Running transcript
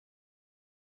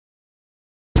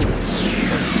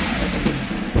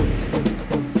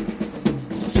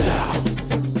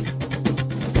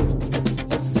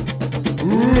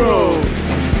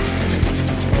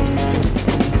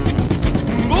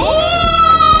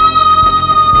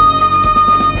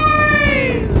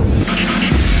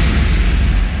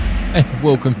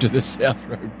Welcome to the South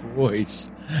Road Boys.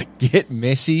 Get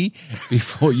messy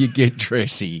before you get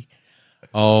dressy.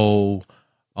 Oh,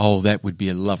 that would be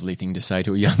a lovely thing to say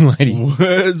to a young lady.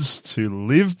 Words to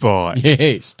live by.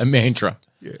 Yes, a mantra.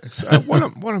 Yes.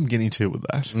 What I'm getting to with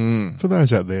that, for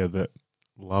those out there that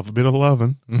love a bit of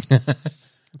loving,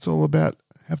 it's all about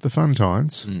have the fun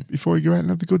times before you go out and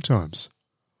have the good times.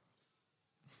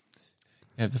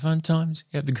 You have the fun times,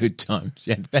 you have the good times,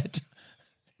 you have the bad times.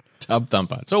 Tub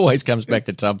thumper. It always comes back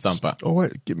to tub thumper. Oh,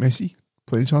 wait, get messy.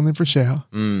 Plenty of time then for a shower.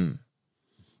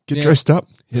 Get dressed up.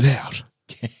 Head out.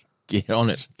 Get on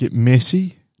it. Get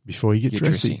messy before you get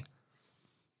dressy.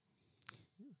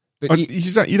 But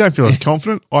you don't feel as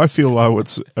confident. I feel though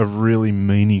it's a really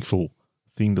meaningful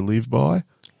thing to live by.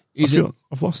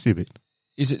 I've lost you a bit.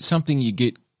 Is it something you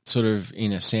get sort of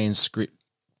in a Sanskrit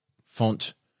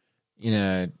font, in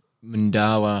a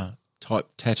mandala type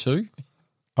tattoo?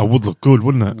 It would look good,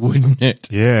 wouldn't it? Wouldn't it?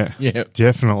 Yeah. Yeah.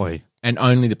 Definitely. And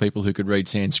only the people who could read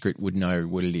Sanskrit would know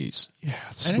what it is. Yeah.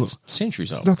 It's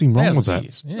centuries old. There's nothing wrong with that.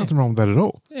 Years. Yeah. Nothing wrong with that at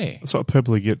all. Yeah. It's like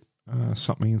people who get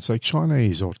something and say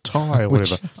Chinese or Thai or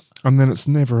whatever, and then it's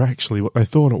never actually what they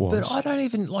thought it was. But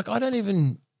I don't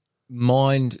even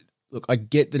mind. Look, I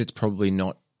get that it's probably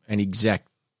not an exact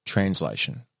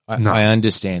translation. I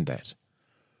understand that.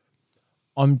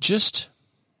 I'm just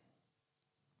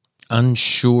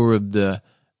unsure of the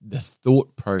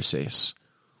thought process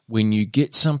when you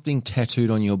get something tattooed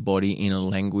on your body in a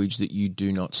language that you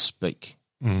do not speak,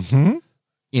 in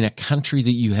a country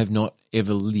that you have not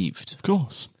ever lived. Of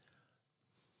course.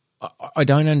 I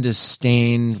don't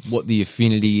understand what the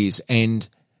affinity is, and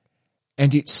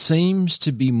it seems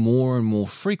to be more and more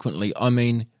frequently. I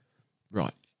mean,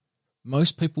 right,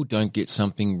 most people don't get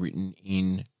something written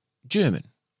in German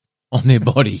on their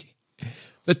body,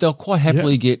 but they'll quite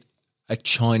happily get a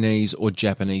Chinese or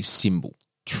Japanese symbol.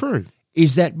 True.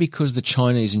 Is that because the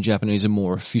Chinese and Japanese are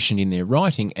more efficient in their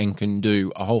writing and can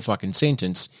do a whole fucking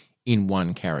sentence in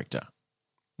one character?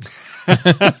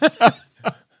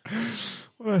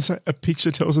 Well, I say a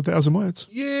picture tells 1,000 words.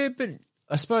 Yeah, but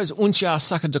I suppose uns ja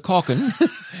sucker de kocken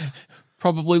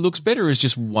probably looks better as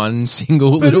just one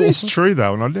single But little... it is true,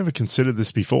 though, and I'd never considered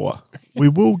this before. We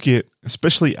will get,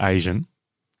 especially Asian,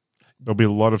 there'll be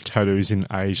a lot of tattoos in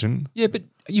Asian. Yeah, but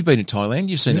you've been to Thailand.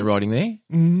 You've seen the writing there.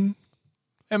 Mm-hmm.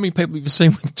 How many people have you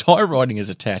seen with Thai writing as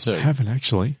a tattoo? I haven't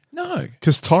actually. No.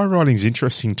 Because Thai writing's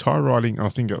interesting. Thai writing, I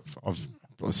think I've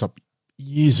brought this up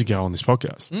years ago on this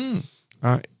podcast.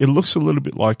 It looks a little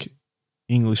bit like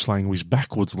English language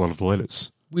backwards, a lot of the letters.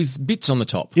 With bits on the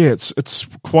top. Yeah, it's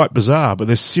quite bizarre, but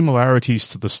there's similarities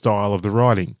to the style of the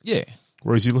writing. Yeah.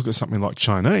 Whereas you look at something like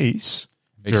Chinese,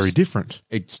 very different.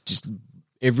 It's just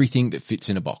everything that fits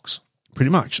in a box.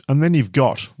 Pretty much. And then you've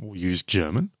got, we'll use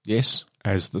German. Yes.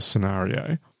 As the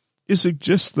scenario. Is it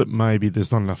just that maybe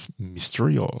there's not enough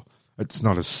mystery or it's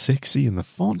not as sexy in the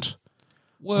font?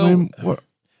 Well,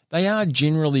 they are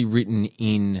generally written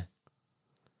in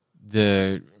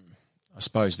the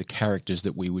characters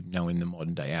that we would know in the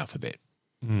modern day alphabet.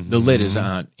 Mm-hmm. The letters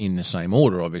aren't in the same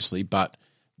order, obviously, but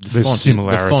the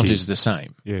font is the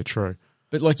same. Yeah, true.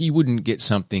 But like you wouldn't get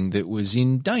something that was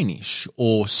in Danish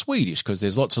or Swedish because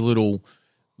there's lots of little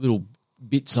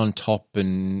bits on top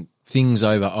and things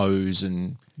over O's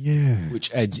and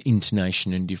which adds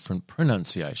intonation and different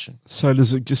pronunciation. So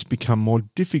does it just become more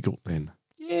difficult then?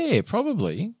 Yeah,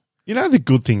 probably. You know the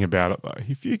good thing about it though,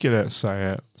 if you get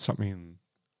something in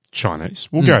Chinese,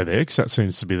 we'll go there because that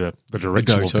seems to be the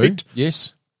direction we'll pick.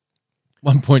 Yes.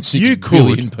 1.6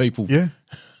 billion people. Yeah.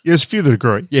 There's a few that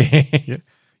agree. Yeah. Yeah.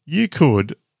 You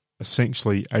could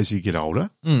essentially, as you get older,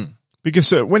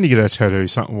 because when you get a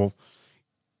tattoo,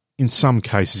 in some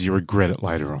cases you regret it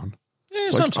later on. Yeah,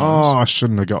 it's sometimes. I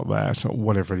shouldn't have got that or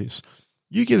whatever it is.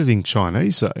 You get it in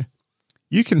Chinese though.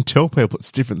 You can tell people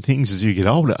it's different things as you get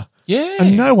older. Yeah.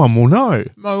 And no one will know.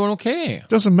 No one will care.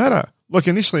 Doesn't matter. Like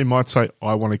initially you might say,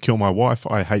 I want to kill my wife.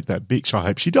 I hate that bitch. I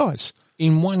hope she dies.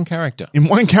 In one character.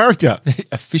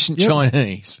 Efficient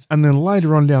Chinese. And then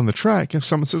later on down the track, if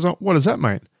someone says, what does that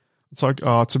mean? It's like,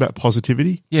 it's about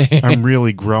positivity. Yeah. And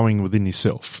really growing within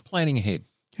yourself. Planning ahead.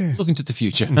 Yeah. Looking to the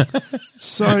future.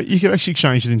 So you could actually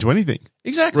change it into anything.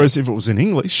 Exactly. Whereas if it was in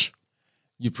English,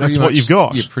 that's what you've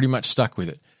got. You're pretty much stuck with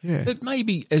it. Yeah. But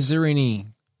maybe,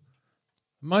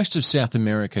 most of South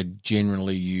America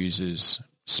generally uses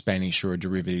Spanish or a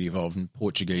derivative of, and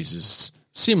Portuguese is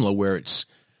similar, where it's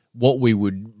what we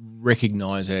would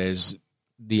recognise as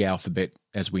the alphabet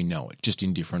as we know it, just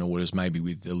in different orders, maybe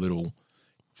with the little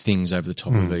things over the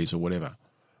top of these or whatever.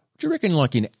 Do you reckon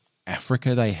like in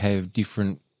Africa they have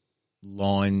different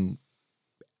line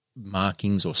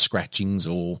markings or scratchings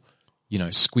or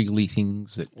squiggly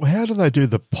things that. Well, how do they do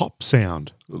the pop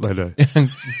sound that they do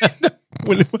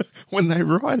when they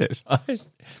write it?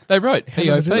 They wrote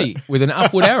do they do POP with an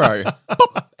upward arrow.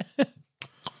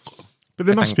 But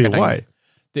there must be a way.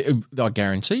 I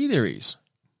guarantee there is.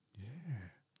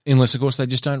 Yeah. Unless, of course, they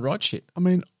just don't write shit. I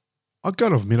mean, I've got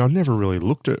to admit, I never really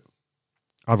looked at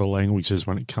other languages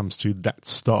when it comes to that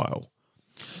style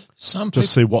to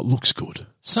see what looks good.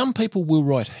 Some people will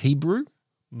write Hebrew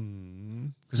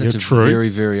because that's a true. very,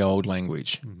 very old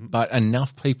language. But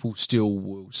enough people still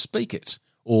will speak it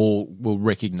or will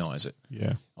recognise it.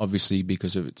 Yeah. Obviously,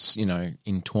 because of it's,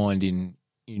 entwined in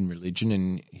religion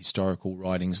and historical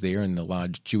writings there in the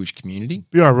large Jewish community.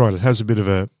 Yeah, right. It has a bit of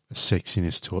a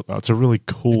sexiness to it, though. It's a really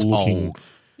cool looking. Old.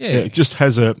 Yeah. It just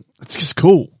has it's just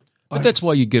cool. But that's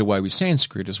why you get away with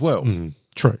Sanskrit as well.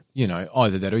 True.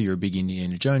 Either that or you're a big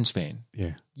Indiana Jones fan.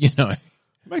 Yeah.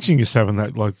 Imagine just having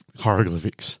that like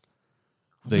hieroglyphics.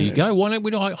 There you go. Why don't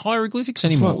we do hieroglyphics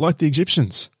It's anymore? not like the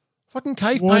Egyptians. Fucking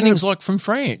cave paintings like from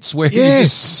France where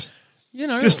Yes.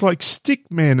 just like stick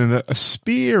men and a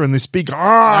spear and this big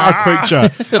creature.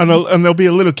 and there'll be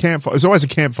a little campfire. There's always a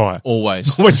campfire.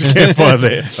 Always a campfire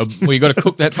there. Well, you got to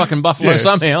cook that fucking buffalo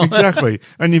somehow. Exactly.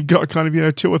 And you've got kind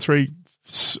of, 2 or 3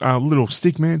 little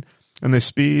stick men and their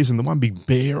spears and the one big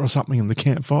bear or something in the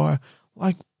campfire.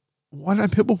 Like, why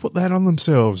don't people put that on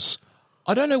themselves?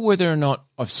 I don't know whether or not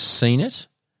I've seen it,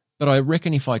 but I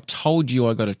reckon if I told you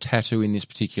I got a tattoo in this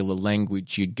particular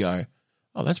language, you'd go,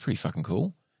 oh, that's pretty fucking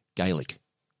cool. Gaelic.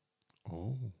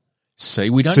 Oh. See,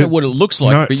 we don't know what it looks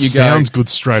like, but you go, sounds good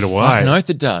straight away. Fucking oath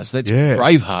it does. That's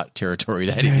Braveheart territory,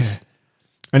 that is.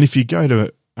 And if you go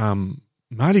to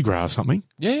Mardi Gras or something,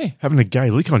 having a gay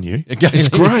lick on you is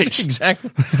great.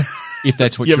 Exactly. If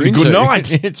that's what You you're have a into. good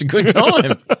night. It's a good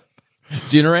time.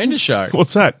 Dinner and a show.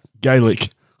 What's that? Gay lick.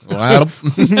 Wow.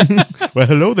 Well,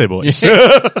 hello there, boys.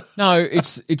 No,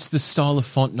 it's the style of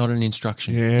font, not an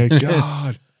instruction. Yeah,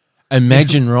 God.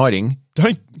 Imagine writing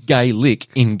Don't. gay lick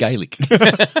in Gaelic.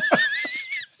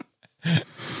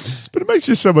 But it makes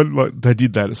you someone like they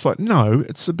did that. It's like, no,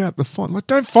 it's about the font. Like,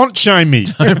 don't font shame me.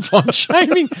 Font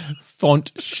shaming.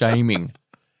 Font shaming.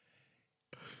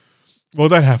 Well,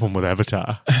 that happened with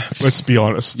Avatar. Let's be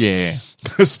honest. Yeah.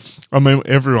 Because,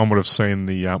 everyone would have seen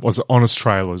was it Honest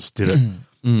Trailers did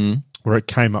it, where it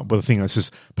came up with a thing that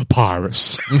says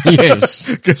papyrus. Yes.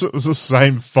 Because it was the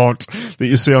same font that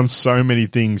you see on so many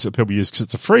things that people use because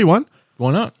it's a free one.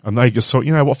 Why not? And they just thought,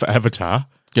 you know what, for Avatar,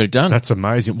 get it done. that's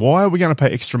amazing. Why are we going to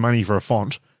pay extra money for a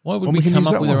font? Why would when we can come use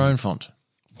up that with one? our own font?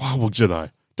 Why would you, though?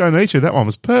 Don't need to. That one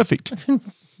was perfect.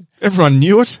 Everyone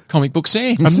knew it. Comic book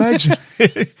sans. Imagine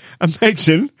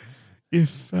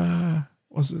if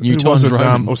was it? New It Times wasn't,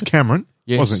 Roman. it was Cameron.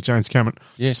 Yes. Wasn't it James Cameron?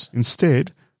 Yes.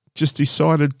 Instead, just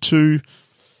decided to,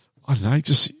 I don't know,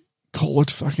 just call it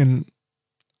fucking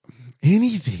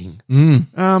anything.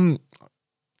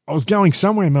 I was going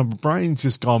somewhere, my brain's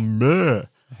just gone meh.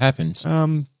 Happens.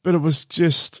 But it was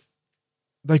just,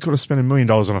 they could have spent $1 million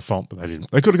on a font, but they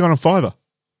didn't. They could have gone on Fiverr.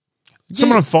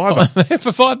 Someone on Fiverr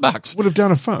For $5 would have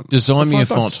done a font. Design me a $5.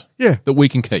 font. Yeah. That we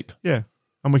can keep. Yeah.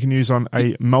 And we can use on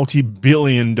a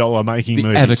multi-billion-dollar making The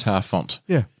movie. Avatar font.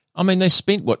 Yeah. They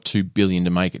spent, $2 billion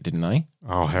to make it, didn't they?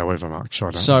 Oh, however much. I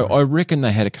don't So know. I reckon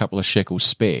they had a couple of shekels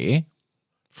spare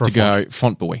For a to go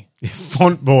font boy. Yeah,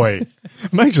 Font Boy.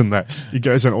 Imagine that. He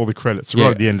goes on all the credits. Right Yeah.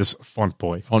 at the end is Font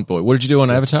Boy. Font boy. What did you do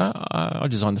on Avatar? I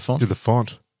designed the font. Did the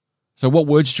font. So what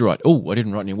words did you write? Oh, I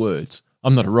didn't write any words.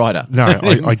 I'm not a writer. No,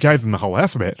 I gave them the whole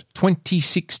alphabet.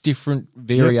 26 different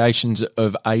variations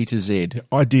of A to Z.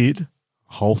 I did the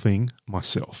whole thing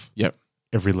myself. Yep.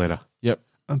 Every letter. Yep.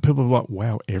 And people were like,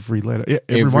 wow, every letter. Yeah,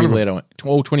 every one of them. letter.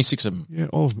 All 26 of them. Yeah,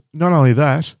 all of them. Not only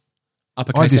that,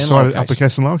 Uppercase I decided and lowercase.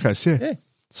 uppercase and lowercase, yeah. Yeah.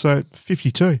 So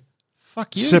 52.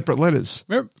 Fuck you. Separate letters.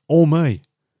 Remember? All me.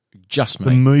 Just The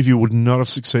me. movie would not have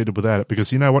succeeded without it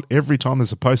because you know what? Every time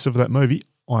there's a poster for that movie,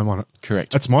 I'm on it.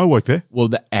 Correct. That's my work there. Well,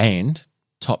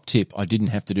 top tip, I didn't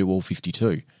have to do all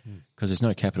 52 because there's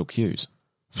no capital Qs.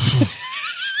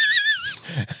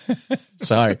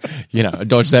 So, I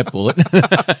dodged that bullet.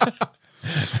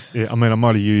 Yeah, I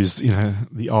might have used,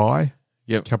 the I,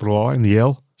 Yep. capital I, and the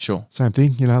L. Sure. Same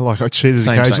thing, like I cheated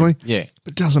Same. occasionally. Yeah.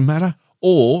 But it doesn't matter.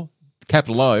 Or the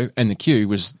capital O and the Q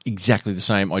was exactly the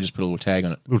same. I just put a little tag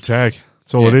on it. Little tag.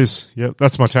 That's all Yeah. it is. Yep,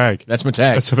 that's my tag. That's my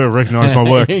tag. That's how people recognise my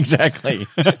work. Exactly.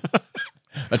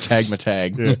 A tag, my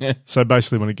tag. Yeah. So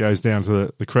basically when it goes down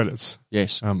to the credits,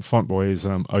 Yes. Font Boy is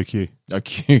OQ.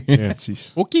 Okay. Yeah, it's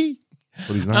his, Okay.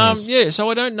 what his name is. Yeah, so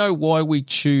I don't know why we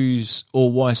choose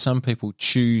or why some people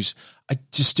choose. It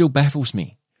just still baffles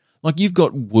me. Like you've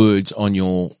got words on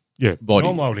your Yeah, body.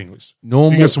 normal old English.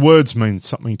 Normal. Because words mean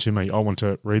something to me. I want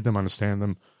to read them, understand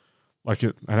them, like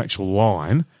an actual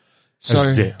line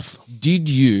has depth. Did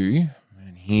you,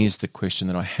 and here's the question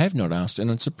that I have not asked,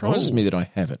 and it surprises me that I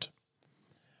haven't.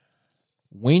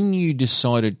 When you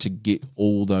decided to get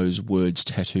all those words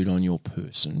tattooed on your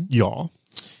person, Yeah.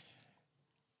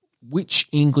 which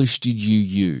English did you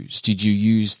use? Did you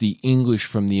use the English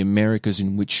from the Americas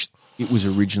in which it was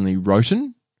originally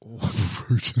written?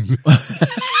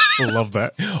 I love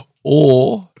that.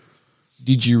 Or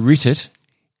did you write it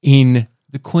in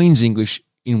the Queen's English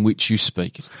in which you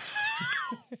speak it?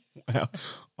 Wow.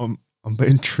 I'm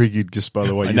being triggered just by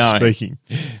the way I you're know. speaking.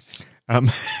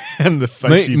 And the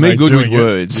face you Me made good doing with it.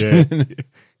 words.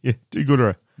 Yeah, do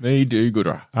gooder. Me do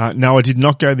gooder. No, I did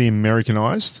not go the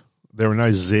Americanized. There are no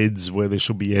Zs where there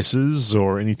should be S's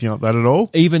or anything like that at all.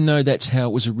 Even though that's how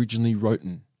it was originally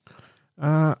written.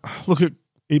 Look,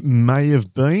 it may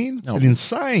have been, Oh. but in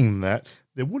saying that,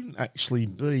 there wouldn't actually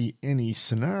be any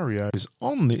scenarios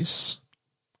on this.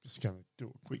 Just going to do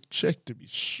a quick check to be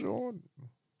sure.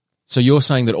 So you're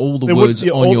saying that all the There would- words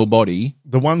yeah, on all- your body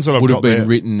The ones that I've would got have been there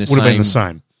written would have been the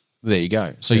same. There you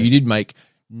go. So you did make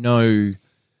no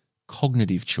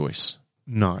cognitive choice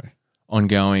No. on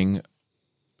going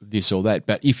this or that.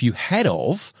 But if you had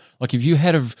if you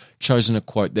had chosen a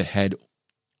quote that had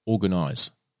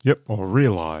organise, Yep. Or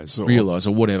realise. Or realise,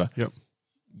 or whatever, Yep.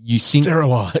 you think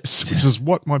Sterilise, which is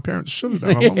what my parents should have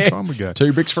done a long time ago.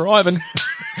 2 bricks for Ivan.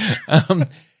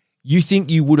 You think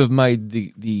you would have made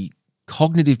the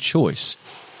cognitive choice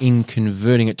in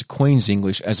converting it to Queen's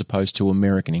English as opposed to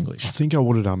American English, I think I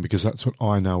would have done because that's what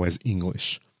I know as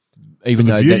English. even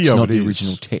the though beauty that's of not it the is-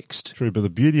 original text. True, but the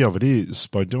beauty of it is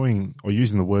by doing or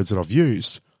using the words that I've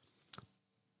used,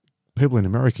 people in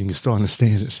America can still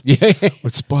understand it. Yeah,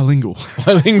 It's bilingual.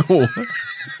 bilingual.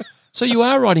 So you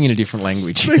are writing in a different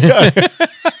language.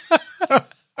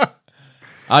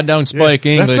 I don't speak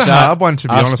English. That's a hard one, to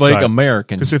be honest, I speak though.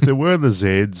 American. Because if there were the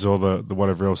Zs or the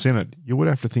whatever else in it, you would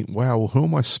have to think, wow, well, who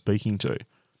am I speaking to? If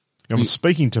I'm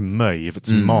speaking to me, if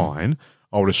it's mine,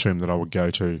 I would assume that I would go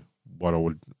to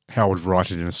how I would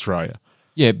write it in Australia.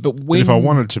 Yeah, but But when if I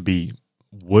wanted to be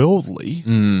worldly,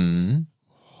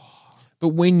 but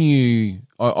when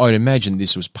I'd imagine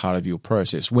this was part of your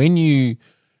process. When you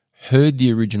heard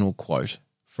the original quote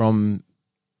from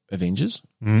Avengers,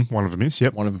 one of them is,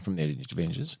 yep. one of them from the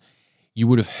Avengers, you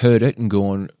would have heard it and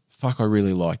gone, "Fuck, I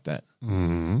really like that."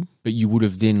 Mm-hmm. But you would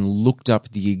have then looked up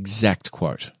the exact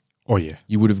quote. Oh, yeah.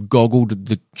 You would have goggled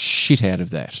the shit out of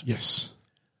that. Yes.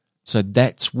 So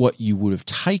that's what you would have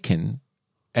taken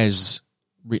as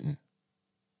written.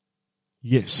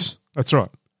 Yes. That's right.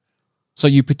 So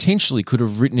you potentially could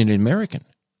have written it in American.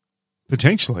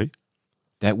 Potentially.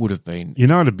 That would have been You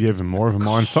know, it'd be even more of a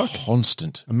mindfuck.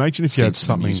 constant. Imagine if you had sense of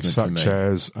something amusement for such me.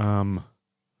 as,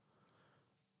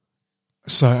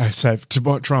 so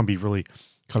to try and be really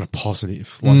kind of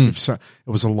positive, like if it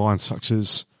was a line such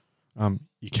as,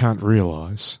 you can't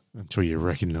realise until you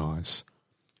recognise,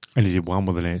 and you did one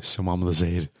with an S and one with a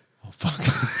Z. Oh, fuck.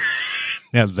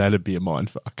 Now that'd be a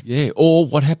mindfuck. Yeah. Or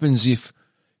what happens if,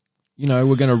 we're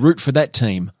going to root for that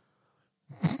team?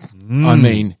 I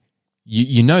mean,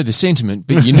 you know the sentiment,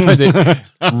 but you know that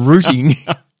rooting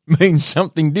means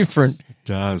something different. It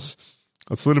does.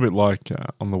 It's a little bit like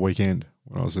on the weekend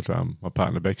when I was at my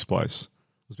partner Beck's place. It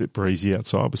was a bit breezy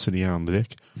outside. I was sitting out on the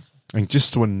deck. And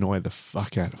just to annoy the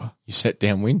fuck out of her. You sat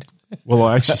downwind, Well,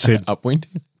 I actually said, upwind.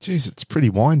 geez, it's pretty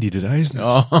windy today, isn't it?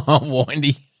 Oh,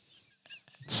 windy.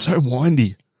 It's so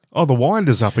windy. Oh, the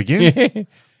winder's up again. Yeah.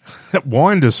 That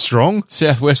winder's strong.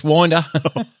 Southwest winder.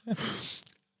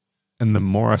 And the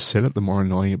more I said it, the more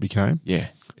annoying it became. Yeah.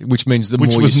 Which means the more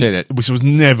you said it, Which was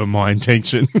never my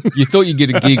intention. you thought you'd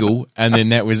get a giggle and then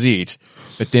that was it.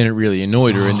 But then it really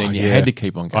annoyed her and then you yeah. had to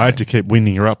keep on going. I had to keep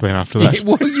winding her up then after that. Yeah,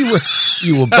 well,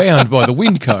 you were bound by the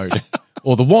wind code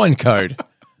or the wine code.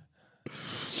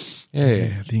 Yeah.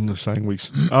 Yeah, the English language.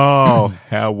 Oh,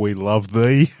 how we love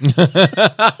thee.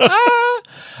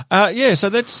 Yeah, so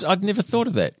I'd never thought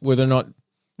of that, whether or not.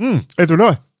 Either did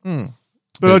I.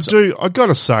 But But I got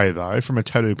to say, though, from a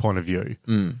tattoo point of view,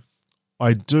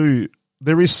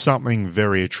 there is something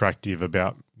very attractive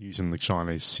about using the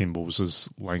Chinese symbols as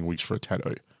language for a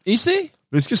tattoo. Is there?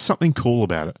 There's just something cool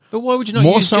about it. But why would you not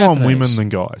More use so Japanese? on women than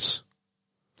guys.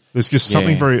 There's just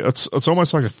something Yeah. it's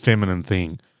almost like a feminine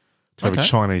thing to have a Okay.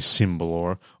 Chinese symbol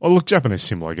or look, Japanese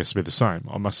symbol, I guess, would be the same.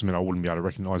 I must admit I wouldn't be able to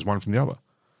recognise one from the other.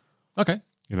 Okay.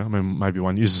 I mean, maybe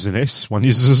one uses an S, one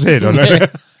uses a Z. I don't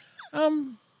know.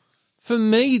 For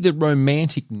me, the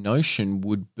romantic notion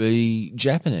would be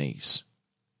Japanese.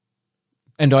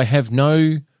 And I have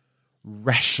no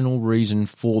rational reason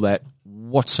for that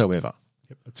whatsoever.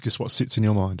 Yep, that's just what sits in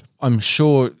your mind. I'm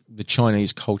sure the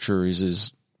Chinese culture is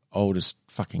as old as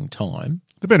fucking time.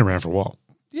 They've been around for a while.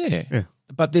 Yeah. Yeah.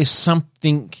 But there's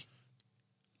something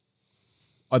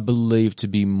I believe to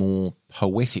be more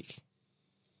poetic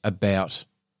about,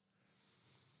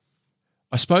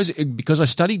 I suppose, because I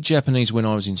studied Japanese when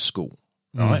I was in school,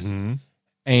 right? Mm-hmm.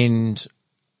 And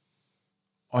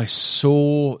I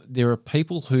saw there are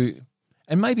people who,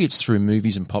 and maybe it's through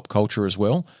movies and pop culture as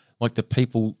well, like the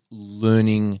people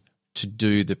learning to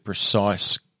do the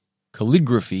precise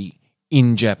calligraphy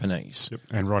in Japanese. Yep.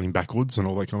 And writing backwards and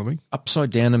all that kind of thing.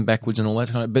 Upside down and backwards and all that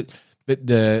kind of, but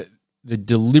the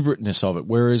deliberateness of it,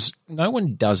 whereas no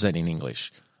one does that in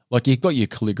English. Like you've got your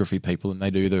calligraphy people and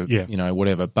they do the,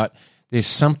 whatever, but there's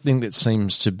something that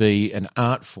seems to be an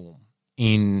art form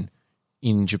in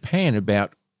Japan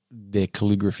about their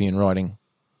calligraphy and writing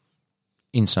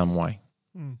in some way.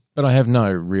 But I have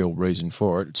no real reason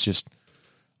for it. It's just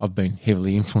I've been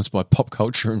heavily influenced by pop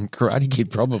culture and Karate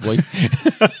Kid probably.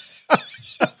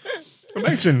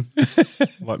 Imagine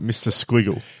like Mr.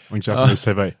 Squiggle on Japanese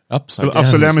TV. Upside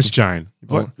down, Miss Jane.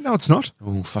 Like, no, it's not.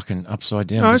 Oh, fucking upside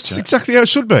down. No, it's exactly how it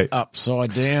should be.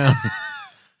 Upside down.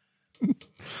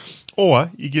 Or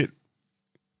you get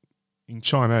in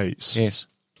Chinese. Yes.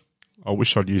 I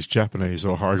wish I'd used Japanese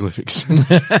or hieroglyphics.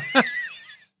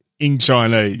 In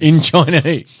Chinese. In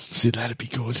Chinese. See, that'd be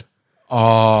good.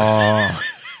 Oh.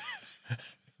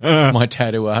 My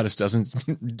tattoo artist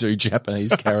doesn't do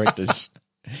Japanese characters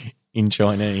in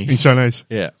Chinese. In Chinese.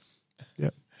 Yeah.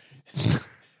 Yep.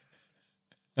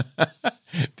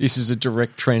 This is a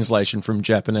direct translation from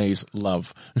Japanese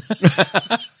love.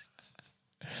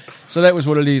 So that was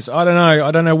what it is. I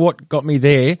don't know what got me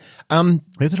there.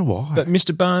 Neither do I. But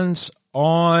Mr. Barnes,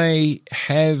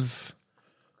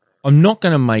 I'm not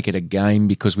going to make it a game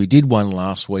because we did one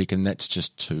last week and that's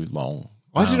just too long.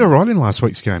 I did all right in last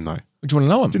week's game, though. Do you want to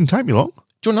know him? Didn't take me long.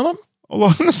 Do you want to know him?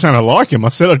 Well, I'm not saying I like him. I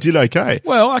said I did okay.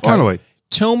 Well, okay. Finally.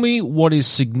 Tell me what is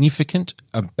significant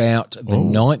about the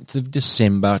 9th of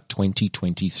December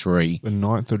 2023. The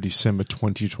 9th of December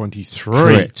 2023.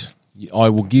 Correct. I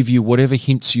will give you whatever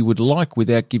hints you would like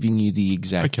without giving you the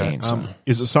exact answer.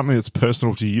 Is it something that's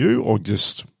personal to you or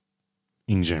just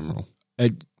in general?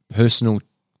 Personal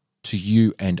to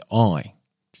you and I.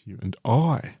 To you and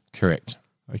I. Correct.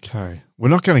 Okay. We're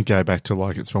not going to go back to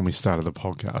like it's when we started the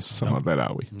podcast or something like that,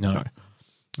 are we? No.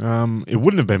 It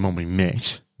wouldn't have been when we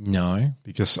met. No.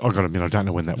 Because I've got to admit, I don't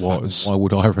know when that was. Why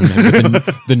would I remember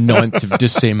the 9th of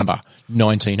December,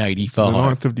 1985? The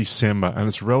 9th of December, and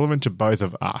it's relevant to both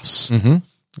of us. Mm-hmm.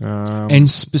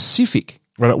 And specific.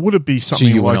 Well, would it be something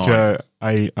you like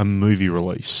a movie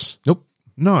release? Nope.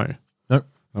 No. Nope.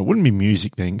 It wouldn't be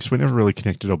music then, because we never really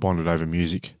connected or bonded over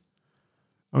music.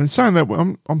 I mean, saying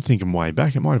that, I'm thinking way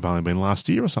back. It might have only been last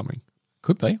year or something.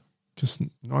 Could be. Because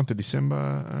 9th of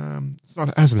December,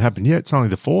 it hasn't happened yet. It's only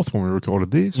the 4th when we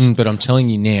recorded this. But I'm telling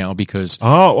you now because...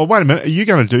 Oh, well, wait a minute. Are you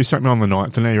going to do something on the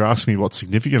 9th and now you're asking me what's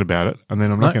significant about it and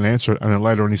then I'm not going to answer it and then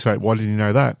later on you say, why didn't you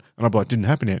know that? And I'll be like, didn't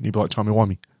happen yet. And you'll be like, tell me why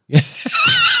me.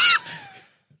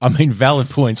 I mean, valid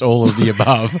points, all of the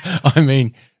above. I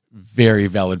mean, very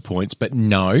valid points, but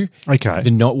no. Okay.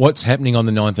 What's happening on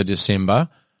the 9th of December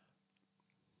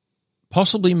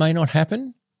possibly may not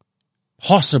happen.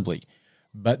 Possibly.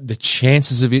 But the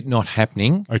chances of it not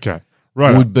happening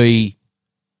would be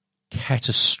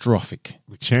catastrophic.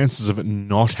 The chances of it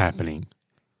not happening.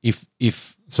 If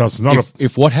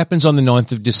what happens on the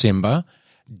 9th of December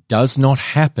does not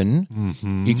happen,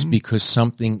 it's because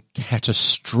something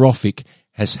catastrophic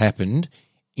has happened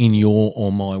in your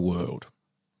or my world.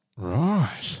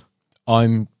 Right.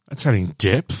 That's adding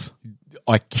depth.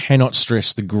 I cannot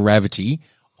stress the gravity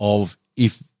of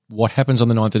if what happens on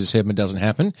the 9th of December doesn't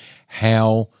happen,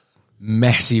 how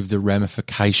massive the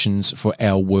ramifications for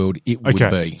our world it would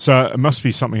be. So it must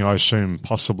be something, I assume,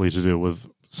 possibly to do with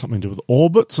something to do with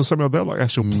orbits or something like that, like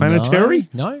actual planetary?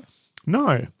 No.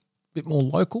 A bit more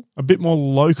local.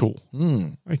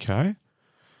 Okay.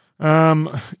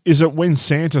 Is it when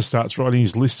Santa starts writing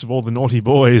his list of all the naughty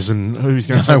boys and who he's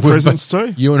going to take presents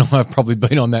to? You and I have probably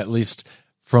been on that list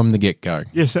from the get-go.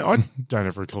 Yes, I don't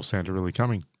ever recall Santa really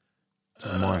coming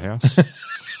to my house.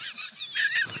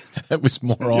 That was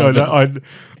more it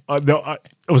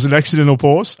was an accidental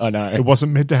pause. I know. It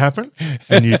wasn't meant to happen,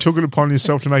 and you took it upon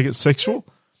yourself to make it sexual.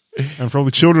 And for all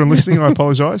the children listening, I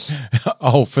apologise.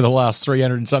 Oh, for the last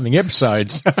 300 and something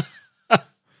episodes.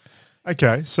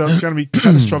 Okay, so it's going to be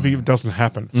catastrophic if it doesn't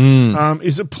happen.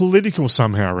 Is it political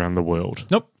somehow around the world?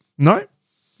 Nope. No?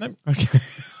 Nope. Okay.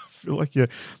 feel like you're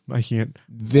making it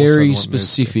Very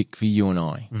specific for you and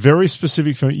I. very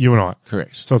specific for you and I.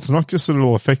 Correct. So it's not just that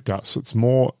it'll affect us; it's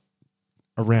more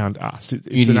around us. It's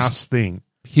It an is us thing.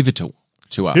 Pivotal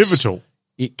to us. Pivotal.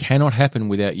 It cannot happen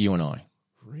without you and I.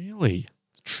 Really,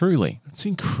 Truly. that's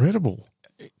incredible.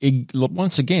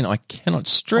 Once again, I cannot On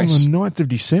stress the 9th of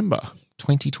December,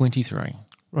 2023.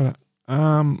 right?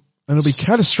 And it'll be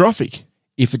catastrophic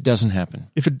If it doesn't happen.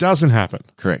 if it doesn't happen.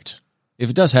 Correct. If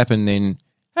it does happen, then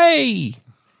hey.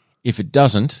 If it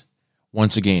doesn't,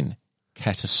 once again,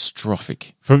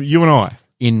 catastrophic For you and I,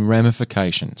 in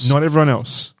ramifications. not everyone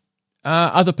else.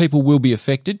 Other people will be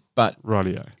affected, but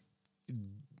Rightio.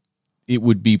 it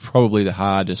would be probably the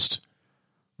hardest.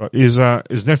 Right. Is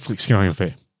Netflix going off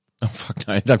air? Oh, fuck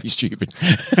no, that'd be stupid.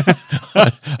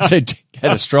 I said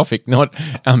catastrophic, not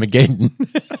Armageddon.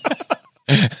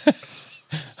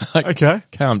 Okay.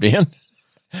 Calm down.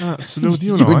 It's to do with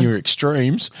you and You and I. your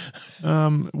extremes.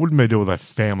 It wouldn't be to do with their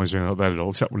families or anything like that at all,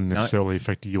 because that wouldn't necessarily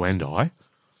affect you and I.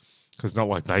 Because not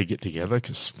like they get together,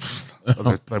 because they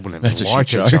wouldn't That's even a like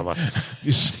shit each show. other.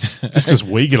 Just because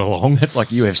we get along. That's like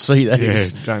UFC, that Yeah,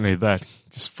 is. don't need that.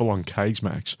 Just full on cage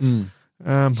match.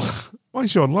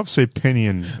 Actually, I'd love to see Penny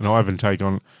and Ivan take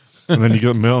on, and then you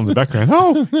got Mel in the background.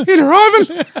 Oh, hit her,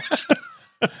 Ivan!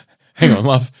 Hang on,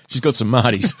 love. She's got some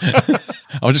Marties.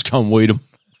 I'll just go and weed them.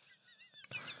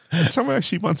 And someone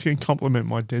actually once again complimented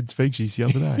my dad's veggies the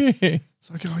other day.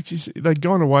 It's like, oh, geez, they'd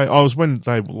gone away. I was when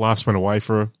they last went away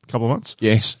for a couple of months,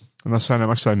 Yes. and they're saying how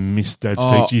much they missed dad's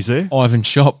veggies there. Ivan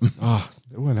shop. Oh,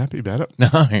 they weren't happy about it.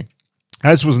 No.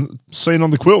 As was seen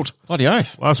on the quilt Bloody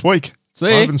oath. last week.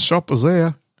 See? Ivan's shop was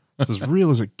there. It's as real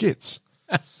as it gets.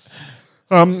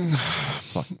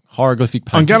 It's like hieroglyphic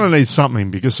I'm painting. going to need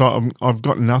something because I've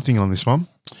got nothing on this one.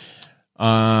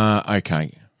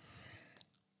 Okay.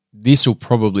 This will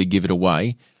probably give it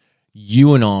away.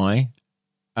 You and I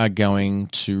are going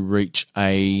to reach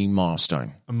a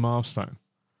milestone. A milestone.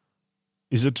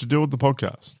 Is it to do with the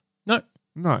podcast? No.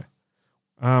 No.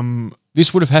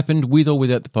 This would have happened with or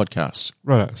without the podcast.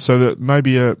 Right. So that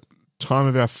maybe a time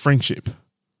of our friendship.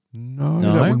 No,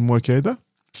 No. that wouldn't work either.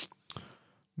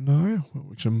 No,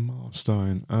 which a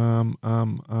milestone.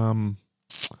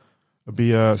 It'd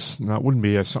be no, it wouldn't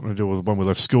be something to do with when we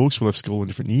left school, because we left school in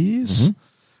different years. Mm-hmm.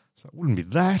 So it wouldn't be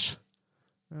that.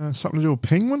 Something to do with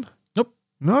Penguin? Nope.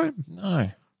 No. No.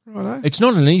 Righto. It's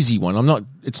not an easy one.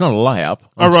 It's not a layup.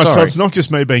 Oh, I'm right. So sorry. it's not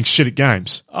just me being shit at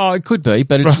games. Oh, it could be,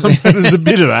 but it's There's a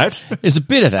bit of that. there's a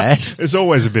bit of that. There's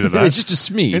always a bit of that. It's just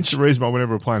a smidge. Hence the reason why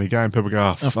whenever we're playing a game, people go,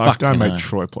 oh, fuck, fuck don't you make know.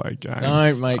 Troy play a game.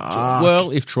 Don't make Fuck.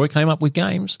 well, if Troy came up with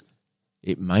games,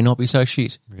 it may not be so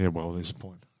shit. Yeah, well, there's a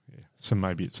point. Yeah. So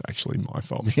maybe it's actually my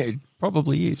fault. Yeah, it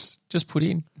probably is. Just put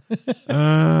in.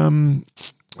 I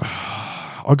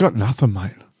got nothing,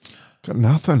 mate. Got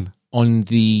nothing. On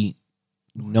the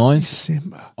 9th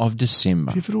December. of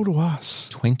December Pivotal to us.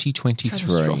 2023,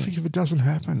 Catastrophic if it doesn't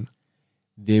happen.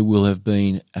 there will have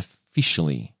been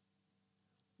officially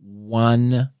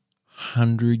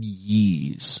 100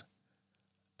 years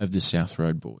of the South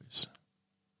Road Boys.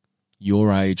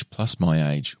 Your age plus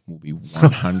my age will be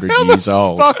 100 years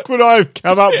old. Fuck would I have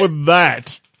come up with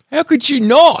that? How could you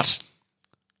not?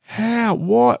 How?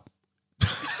 What?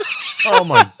 Oh,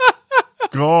 my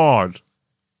God.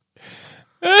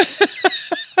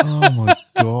 Oh, my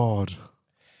God.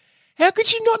 How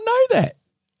could you not know that?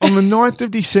 On the 9th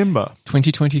of December.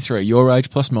 2023, your age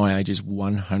plus my age is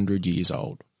 100 years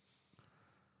old.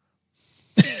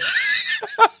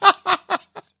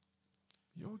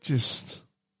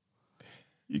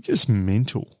 You're just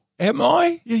mental. Am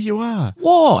I? Yeah, you are.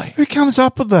 Why? Who comes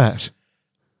up with that?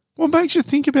 What makes you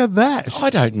think about that? I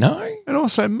don't know. And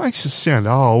also, it makes us sound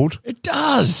old. It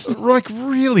does. Like,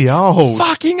 really old.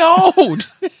 Fucking old.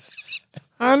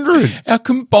 100. Our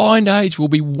combined age will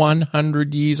be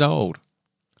 100 years old.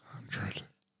 100.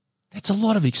 That's a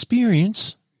lot of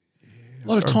experience. A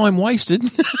lot of time wasted.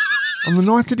 On the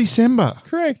 9th of December.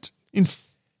 Correct. In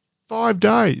 5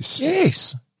 days.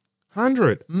 Yes.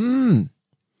 100.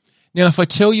 Now, if I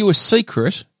tell you a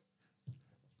secret,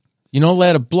 you're not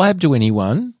allowed to blab to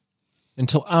anyone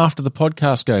until after the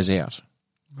podcast goes out.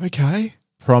 Okay.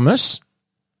 Promise?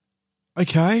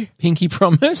 Okay. Pinky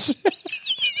promise?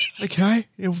 Okay.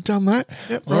 Yeah, we've done that.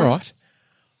 Yep, All right.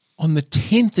 On the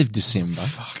 10th of December,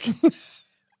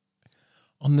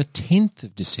 on the 10th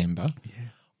of December,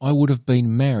 I would have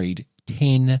been married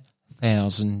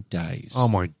 10,000 days. Oh,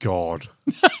 my God.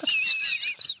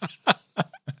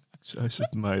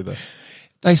 Joseph Mather.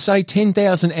 They say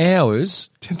 10,000 hours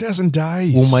 10,000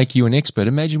 days. will make you an expert.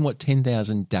 Imagine what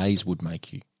 10,000 days would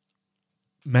make you.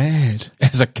 Mad.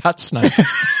 As a cut snake.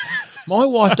 My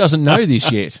wife doesn't know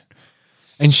this yet.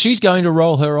 And she's going to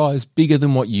roll her eyes bigger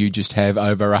than what you just have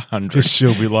over 100. Because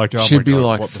she'll be like, oh She'll my be God,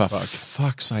 like, what for the fuck?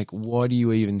 fuck's sake, why do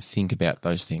you even think about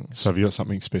those things? So have you got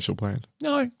something special planned?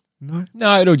 No, No?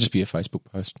 it'll just be a Facebook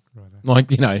post. Right. Like,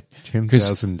 you know,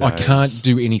 10,000 days. I can't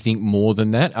do anything more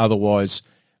than that. Otherwise,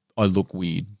 I look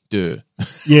weird. Duh.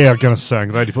 Yeah, I'm going to say, I'm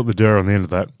glad you put the dir on the end of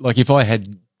that. Like if I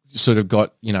had sort of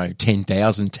got,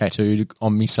 10,000 tattooed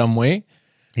on me somewhere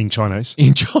In Chinese.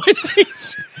 in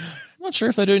Chinese, I'm not sure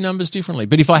if they do numbers differently.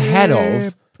 But if I had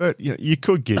of, But you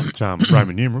could get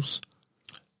Roman numerals.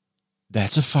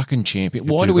 that's a fucking champion.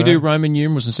 You Why do do we that. do Roman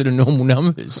numerals instead of normal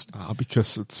numbers?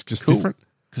 Because it's just Cool. different.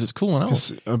 Because it's cool enough.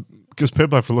 Because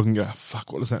people have to look and go,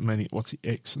 fuck, what does that mean? What's the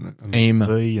X and the M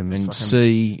V and the and fucking,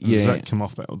 C, and does yeah. that come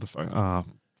off that with the phone?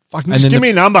 Fucking And just then give me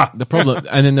a number. The problem,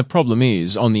 and then the problem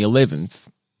is on the 11th,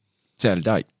 it's out of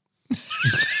date.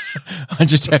 I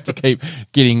just have to keep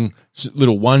getting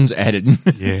little ones added.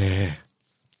 Yeah.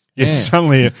 Yeah.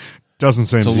 Suddenly it doesn't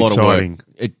seem It's a as lot exciting. of work.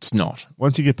 It's not.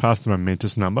 Once you get past the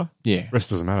momentous number, Yeah. rest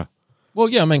doesn't matter. Well,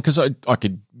 yeah, I mean, because I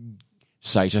could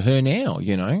say to her now,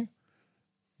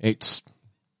 it's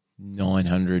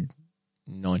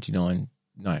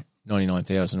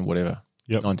 99,000, whatever.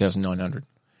 Yep. 9,900.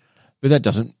 But that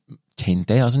doesn't,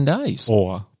 10,000 days.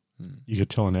 Or you could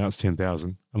tell her now it's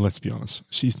 10,000. And let's be honest,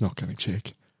 she's not going to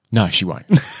check. No, she won't.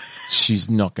 She's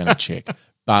not going to check.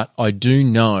 But I do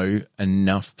know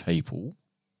enough people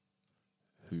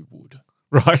who would.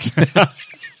 Right.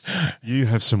 You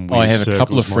have some weird I have a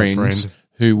couple of circles, my friends friend.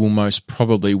 who will most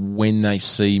probably, when they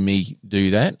see me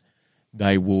do that,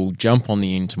 they will jump on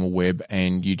the interweb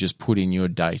and you just put in your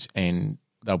date and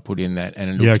they'll put in that. And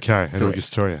it'll Yeah, okay. And I'll correct.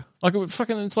 just tell you. Like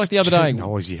it's like the other day.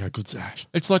 Technology, how good's that?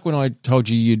 It's like when I told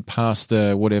you you'd pass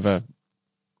the whatever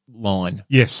line.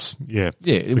 Yes, yeah.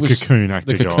 Yeah, it The was cocoon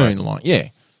actor the cocoon guy. line. Yeah,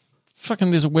 fucking.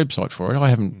 There's a website for it. I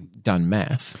haven't done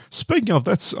math. Speaking of,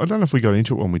 I don't know if we got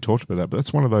into it when we talked about that, but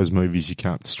that's one of those movies you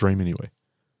can't stream anyway.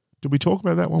 Did we talk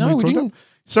about that one? No, we brought it didn't. up?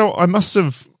 So I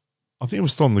think it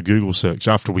was still on the Google search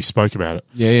after we spoke about it.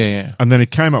 Yeah. And then it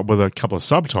came up with a couple of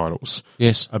subtitles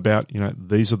Yes. about,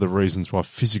 these are the reasons why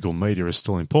physical media is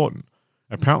still important.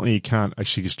 Apparently you can't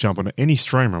actually just jump onto any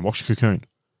streamer and watch Cocoon.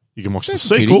 You can watch That's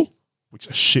the a sequel, pity. which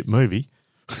is a shit movie.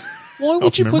 Why would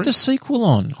Off you memory? put the sequel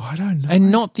on I don't know.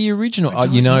 and not the original? I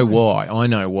don't You know know. why? I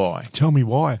know why. Tell me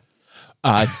why.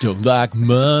 I don't like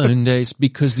Mondays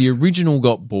because the original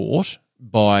got bought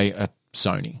by a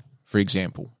Sony, for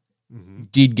example,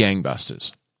 did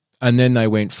gangbusters. And then they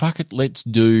went, fuck it, let's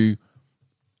do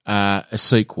a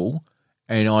sequel.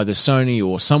 And either Sony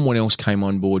or someone else came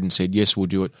on board and said, yes, we'll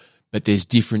do it. But there's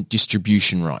different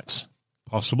distribution rights.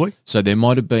 Possibly. So there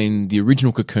might have been the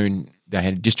original Cocoon, they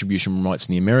had distribution rights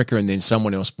in the America, and then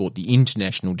someone else bought the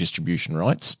international distribution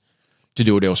rights to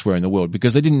do it elsewhere in the world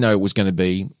because they didn't know it was going to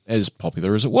be as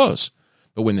popular as it was.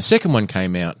 But when the second one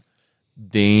came out,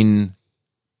 then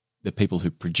the people who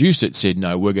produced it said,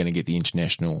 no, we're going to get the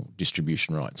international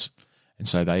distribution rights. And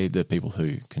so they're the people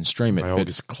who can stream it. They all But,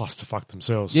 just clusterfuck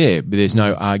themselves. yeah, but there's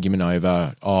no argument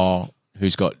over,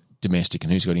 who's got domestic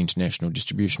and who's got international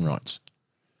distribution rights.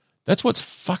 That's what's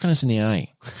fucking us in the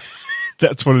A.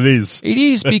 That's what it is. It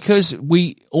is because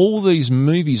all these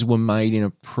movies were made in a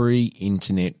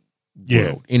pre-internet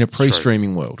Yeah, world, in a that's true.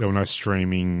 pre-streaming world. There were no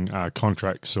streaming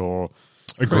contracts or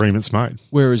agreements made.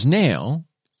 Whereas now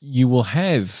you will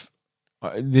have,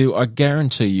 I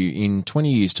guarantee you, in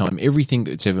 20 years' time, everything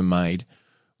that's ever made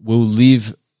will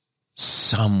live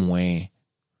somewhere.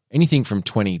 Anything from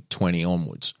 2020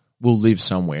 onwards will live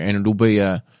somewhere, and it'll be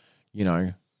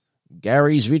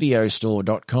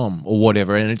Gary'sVideoStore.com or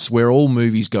whatever, and it's where all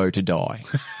movies go to die.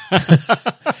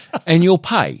 And you'll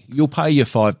pay your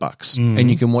 $5 and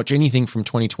you can watch anything from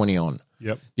 2020 on.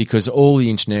 Yep. Because all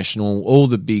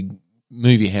the big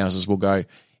movie houses will go,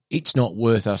 it's not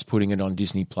worth us putting it on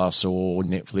Disney Plus or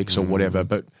Netflix or whatever.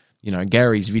 But,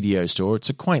 Gary's Video Store, it's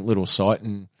a quaint little site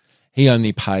and he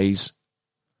charges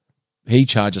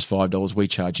 $5, we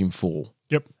charge him $4.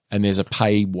 Yep. And there's a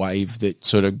pay wave that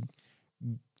sort of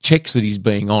checks that he's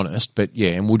being honest, but yeah,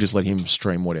 and we'll just let him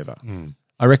stream whatever.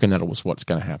 I reckon that was what's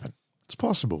going to happen. It's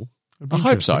possible. It'd be I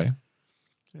hope so.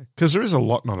 Because there is a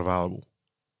lot not available.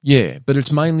 Yeah, but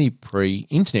it's mainly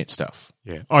pre-internet stuff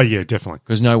Yeah. Oh, yeah, definitely.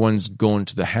 because no one's gone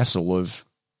to the hassle of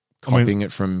copying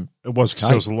it from. It was because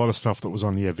there was a lot of stuff that was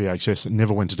on VHS that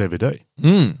never went to DVD.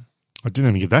 Mm, I didn't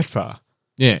even get that far.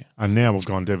 yeah, And now we've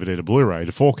gone DVD to Blu-ray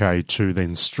to 4K to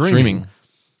then streaming.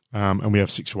 And we have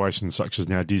situations such as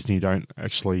now Disney don't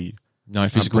actually no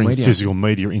physical bring media. physical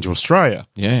media into Australia.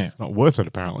 Yeah, It's not worth it,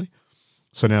 apparently.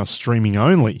 So now streaming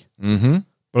only. mm-hmm.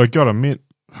 But I got to admit,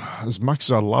 as much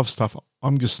as I love stuff,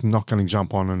 I'm just not going to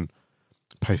jump on and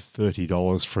pay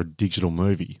 $30 for a digital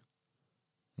movie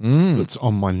Mm. that's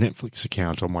on my Netflix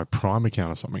account or my Prime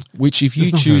account or something. Which if you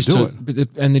It's not choose gonna to, do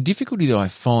and the difficulty that I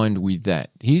find with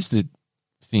that, here's the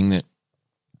thing that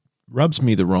rubs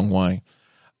me the wrong way.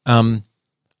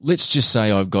 Let's just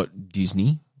say I've got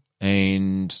Disney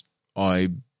and I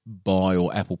buy,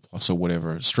 or Apple Plus or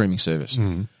whatever, a streaming service,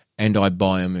 and I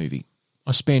buy a movie.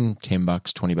 I spend $10,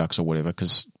 $20 or whatever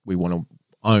because we want to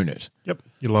own it. Yep,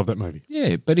 you love that movie.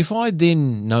 Yeah, but if I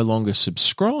then no longer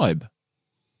subscribe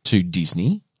to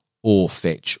Disney or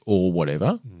Fetch or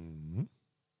whatever,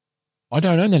 I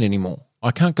don't own that anymore.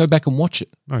 I can't go back and watch it.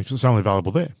 No, because it's only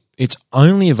available there. It's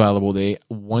only available there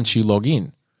once you log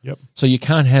in. Yep. So you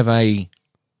can't have a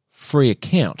free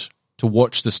account to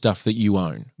watch the stuff that you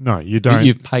own. No, you don't.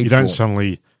 You've paid you don't for.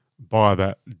 suddenly buy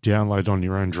that, download on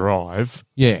your own drive.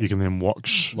 Yeah. You can then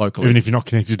watch Locally. even if you're not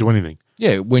connected to anything.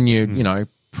 Yeah, when you're,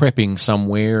 prepping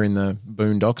somewhere in the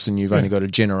boondocks and you've only got a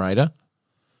generator.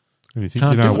 And you think,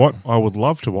 Can't you know do it. what? I would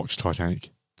love to watch Titanic.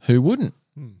 Who wouldn't?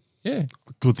 Yeah.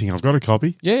 Good thing I've got a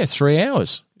copy. Yeah, 3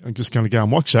 hours. I'm just going to go and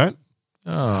watch that.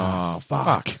 Oh,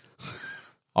 fuck.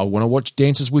 I want to watch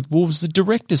Dances with Wolves, the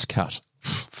director's cut.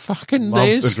 Fucking Love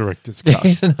there's the director's cut.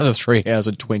 There's another 3 hours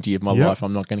and 20 of my Yep. life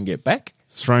I'm not going to get back.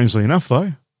 Strangely enough,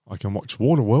 though, I can watch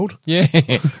Waterworld. Yeah.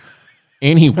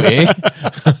 Anywhere.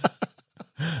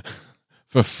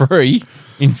 For free.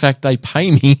 In fact, they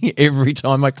pay me every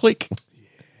time I click.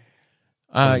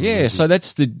 So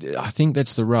I think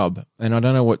that's the rub. And I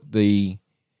don't know what the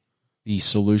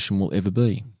solution will ever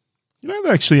be. You know, they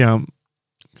actually,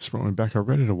 just brought me back. I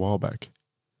read it a while back.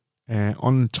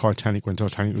 On Titanic, when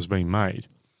Titanic was being made,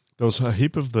 there was a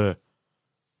heap of the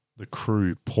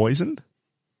crew poisoned.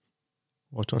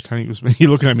 While Titanic was being, you're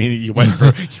looking at me, you wait for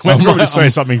me to say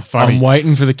something funny. I'm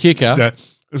waiting for the kicker. Yeah,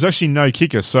 there's actually no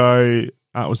kicker. So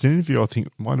it was an interview, I think,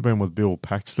 it might have been with Bill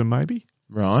Paxton, maybe,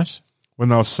 Right. when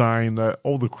they were saying that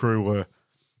all the crew were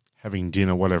having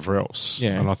dinner, whatever else.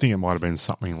 Yeah. And I think it might have been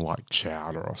something like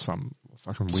chowder or some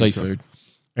fucking weird Seafood.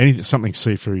 anything, something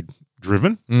seafood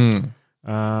driven. Mm.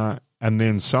 And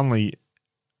then suddenly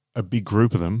a big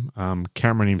group of them,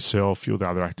 Cameron himself, a few of the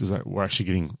other actors that were actually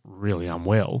getting really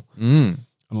unwell. Mm.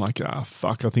 I'm like,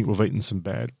 fuck, I think we've eaten some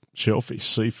bad shellfish,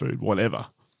 seafood, whatever.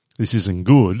 This isn't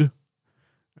good.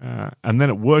 And then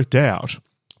it worked out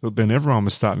that then everyone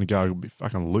was starting to go a bit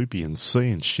fucking loopy and see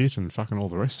and shit and fucking all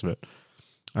the rest of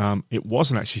it. It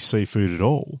wasn't actually seafood at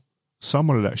all.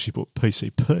 Someone had actually put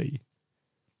PCP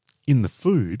in the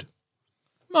food.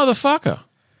 Motherfucker.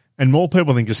 And more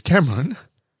people than just Cameron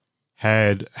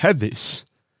had this.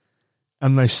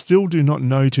 And they still do not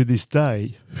know to this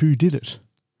day who did it.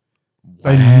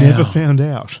 They never found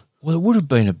out. Well, it would have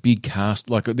been a big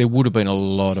cast. Like, there would have been a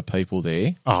lot of people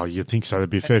there. Oh, you'd think so. There'd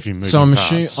be a fair few moving So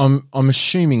parts. I'm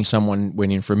assuming someone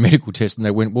went in for a medical test and they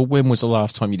went, well, when was the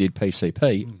last time you did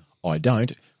PCP? I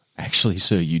don't. Actually,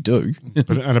 sir, you do.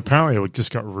 And apparently it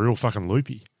just got real fucking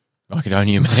loopy. I could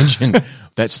only imagine.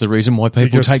 That's the reason why people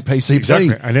Because- take PCP.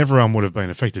 Exactly. And everyone would have been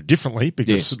affected differently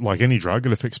because, like any drug,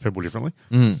 it affects people differently.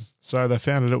 So they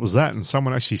found it was that, and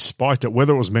someone actually spiked it,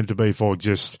 whether it was meant to be for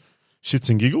just shits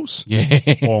and giggles Yeah.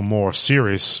 or more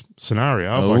serious scenario.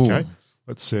 Oh. Okay,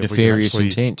 let's see if Nefarious we can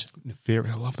actually, intent.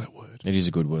 Nefarious. I love that word. It is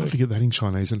a good I have word. to get that in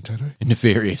Chinese and tattoo.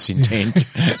 Nefarious intent.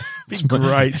 It's my-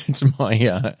 Great. It's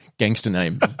my gangster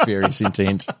name, Nefarious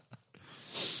Intent.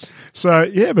 So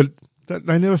yeah, but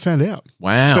they never found out.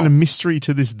 Wow. It's been a mystery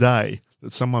to this day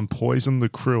that someone poisoned the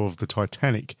crew of the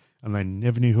Titanic and they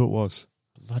never knew who it was.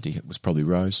 Bloody, it was probably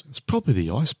Rose. It's probably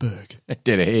the iceberg.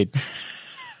 Dead ahead.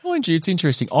 Mind you, it's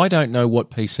interesting. I don't know what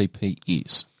PCP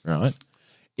is, right?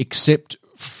 Except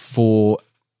for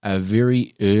a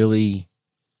very early,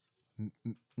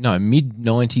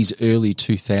 mid-90s, early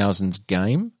 2000s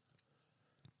game.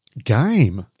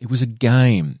 Game. It was a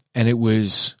game, and it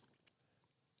was,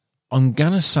 I'm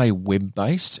going to say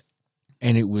web-based,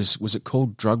 and it was it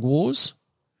called Drug Wars?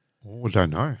 Oh, I don't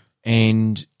know.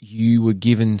 And you were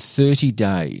given 30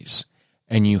 days,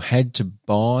 and you had to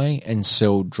buy and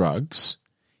sell drugs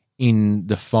in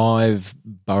the 5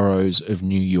 boroughs of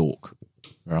New York,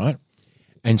 right?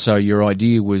 And so your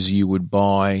idea was you would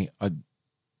buy, it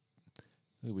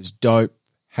was dope,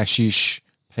 hashish,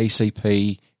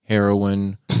 PCP,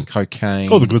 heroin,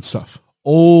 cocaine. All the good stuff.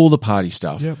 All the party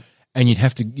stuff. Yep. And you'd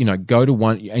have to, go to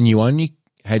one, and you only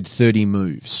had 30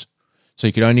 moves. So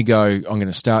you could only go, I'm going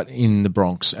to start in the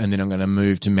Bronx and then I'm going to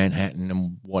move to Manhattan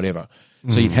and whatever.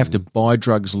 So you'd have to buy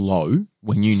drugs low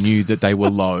when you knew that they were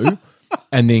low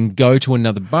and then go to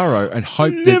another borough and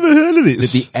hope Never heard of that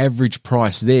this. the average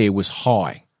price there was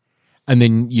high. And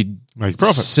then you'd Make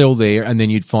profit. sell there and then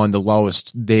you'd find the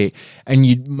lowest there. And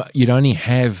you'd only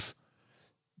have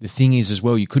the thing is as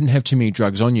well, you couldn't have too many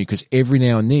drugs on you because every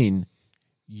now and then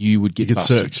you would get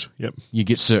busted. searched. Yep. You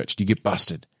get searched. You get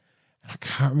busted. I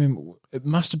can't remember. It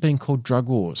must have been called Drug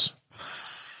Wars.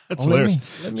 That's hilarious.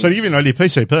 So to give you an idea,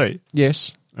 PCP,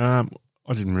 Yes. I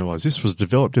didn't realise this was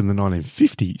developed in the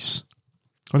 1950s.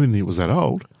 I didn't think it was that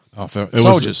old. Oh, for It was-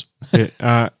 soldiers.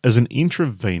 as an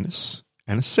intravenous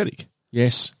anaesthetic.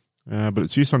 Yes. But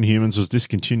its use on humans was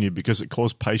discontinued because it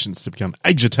caused patients to become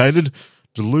agitated,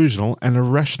 delusional, and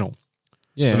irrational.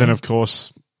 Yeah. And then, of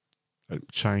course,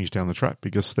 it changed down the track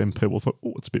because then people thought,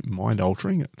 oh, it's a bit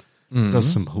mind-altering. It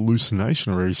does some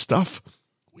hallucinatory stuff.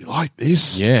 We like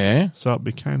this. Yeah. So it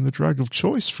became the drug of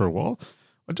choice for a while.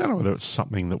 I don't know whether it's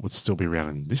something that would still be around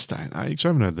in this day and age. I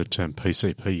haven't heard the term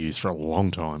PCP used for a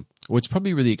long time. Well, it's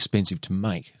probably really expensive to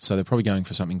make, so they're probably going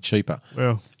for something cheaper.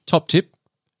 Well, Top tip,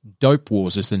 Dope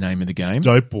Wars is the name of the game.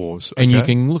 Dope Wars. And you okay.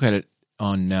 can look at it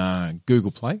on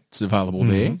Google Play. It's available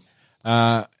there.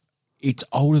 It's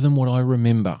older than what I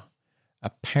remember.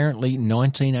 Apparently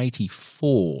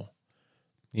 1984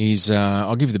 is,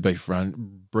 I'll give you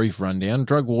the brief rundown.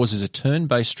 Drug Wars is a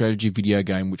turn-based strategy video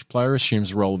game which player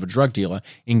assumes the role of a drug dealer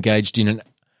engaged in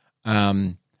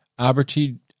an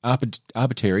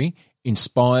arbitrary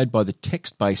inspired by the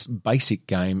text-based basic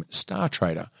game Star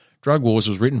Trader. Drug Wars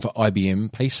was written for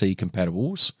IBM PC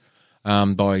compatibles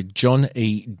by John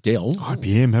E. Dell.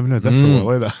 IBM, haven't heard that for a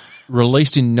while either.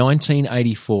 Released in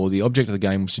 1984, the object of the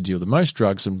game was to deal the most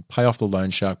drugs and pay off the loan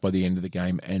shark by the end of the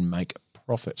game and make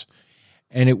profit.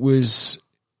 And it was,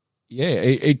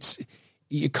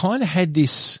 you kind of had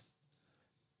this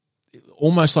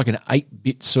almost like an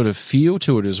 8-bit sort of feel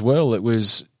to it as well. It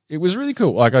was really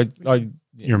cool. Like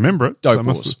You remember it? Dope so it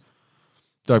must Wars.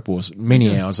 Dope Wars.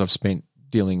 Many hours I've spent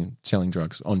dealing and selling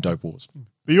drugs on Dope Wars.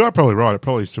 But you are probably right. It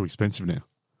probably is too expensive now.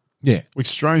 Yeah. Which,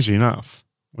 strangely enough,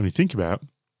 when you think about it,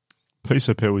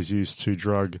 PCP was used to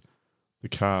drug the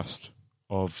cast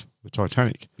of the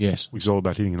Titanic, Yes. which is all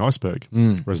about hitting an iceberg.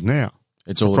 Whereas now,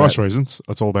 It's all price about reasons,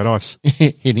 it's all about ice.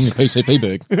 hitting the PCP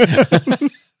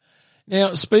berg.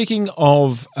 Now, speaking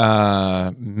of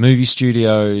movie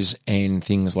studios and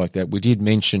things like that, we did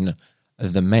mention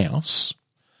The Mouse.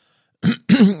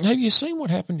 Have you seen what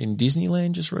happened in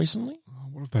Disneyland just recently?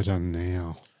 What have they done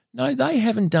now? No, they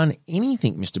haven't done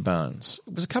anything, Mr. Barnes.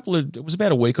 It was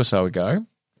about a week or so ago.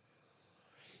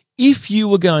 If you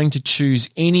were going to choose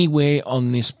anywhere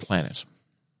on this planet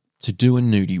to do a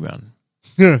nudie run,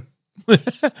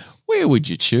 where would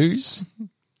you choose?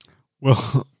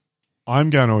 Well, I'm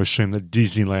going to assume that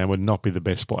Disneyland would not be the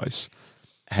best place.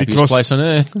 Happiest Because- place on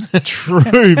earth.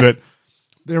 True, but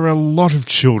there are a lot of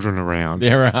children around.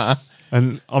 There are.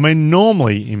 And, I mean,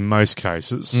 normally, in most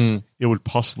cases, it would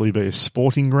possibly be a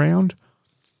sporting ground,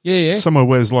 Yeah. somewhere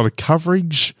where there's a lot of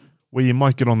coverage, where you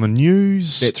might get on the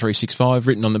news. Bet365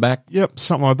 written on the back. Yep,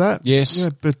 something like that. Yes. Yeah,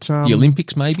 but The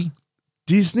Olympics, maybe.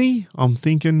 Disney, I'm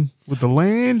thinking, with the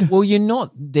land. Well, you're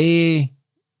not there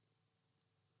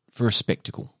for a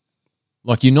spectacle.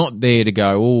 Like, you're not there to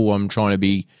go, oh, I'm trying to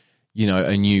be,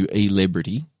 a new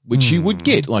e-lebrity, which you would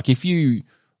get. Like, if you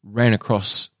ran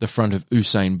across the front of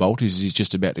Usain Bolt, as he's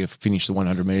just about to finish the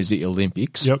 100 metres at the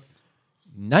Olympics, Yep.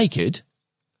 naked,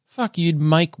 fuck, you'd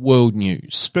make world news.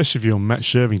 Especially if you're Matt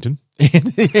Shervington.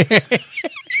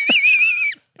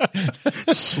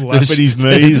 Slapping his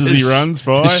knees as he runs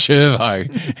by. The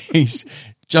Shervo. He's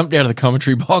jumped out of the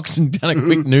commentary box and done a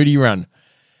quick nudie run.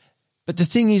 But the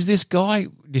thing is, this guy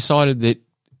decided that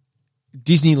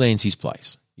Disneyland's his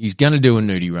place. He's going to do a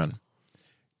nudie run.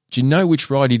 Do you know which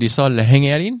ride he decided to hang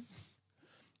out in?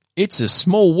 It's a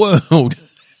Small World.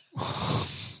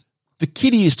 The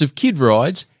kiddiest of kid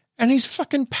rides, and he's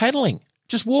fucking paddling,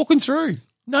 just walking through,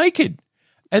 naked.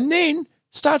 And then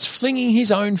starts flinging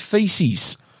his own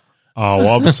feces. Oh,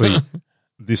 obviously,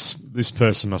 this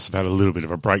person must have had a little bit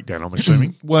of a breakdown, I'm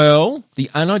assuming. Well, the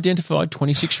unidentified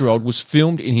 26-year-old was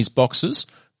filmed in his boxers,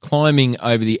 climbing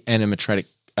over the animatronic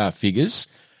figures,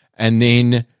 and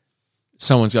then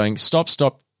someone's going, stop,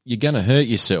 you're going to hurt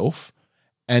yourself.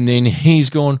 And then he's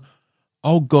gone,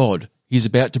 oh, God, he's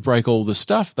about to break all the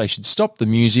stuff. They should stop the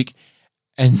music.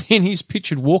 And then he's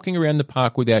pictured walking around the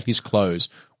park without his clothes,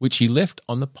 which he left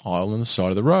on the pile on the side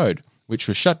of the road, which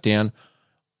was shut down.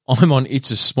 I'm on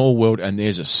It's a Small World, and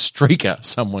there's a streaker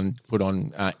someone put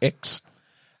on X.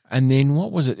 And then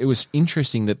what was it? It was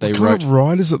interesting that they What wrote... kind of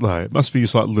ride is it, though? It must be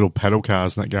just like little paddle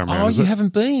cars and that going around, Oh, is you it?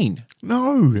 haven't been?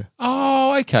 No.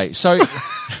 Oh, okay. So,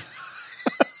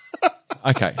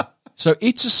 So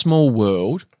It's a Small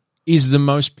World is the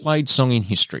most played song in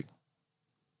history,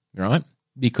 right?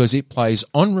 Because it plays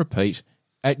on repeat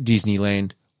at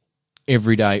Disneyland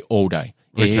every day, all day.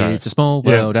 Okay. It's a small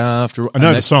world after all. I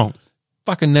know the song.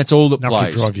 fucking that's all that Enough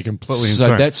plays. to drive you completely So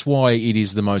insane. that's why it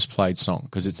is the most played song,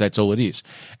 because that's all it is.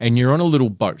 And you're on a little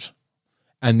boat,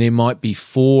 and there might be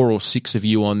 4 or 6 of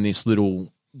you on this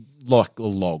little, like a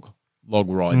log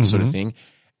ride sort of Mm-hmm. thing,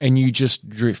 and you just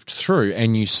drift through,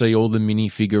 and you see all the mini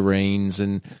figurines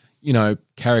and, you know,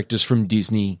 characters from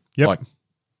Disney, Yep. like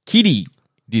kiddie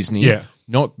Disney, Yeah.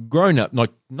 not grown up,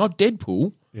 not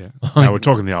Deadpool. Yeah. No, we're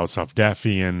talking the old stuff.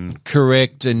 Daffy and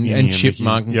Correct, and Minnie and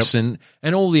chipmunks Mickey.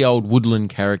 and all the old woodland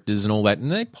characters and all that,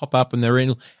 and they pop up and they're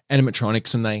in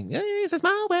animatronics and they, it's a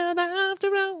small world after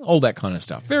all that kind of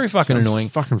stuff. Very fucking sounds annoying,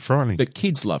 fucking frightening. but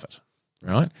kids love it,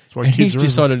 right? why And kids he's are in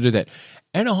decided to do that.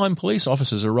 Anaheim police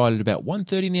officers arrived at about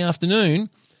 1:30 in the afternoon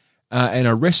and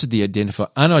arrested the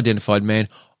unidentified man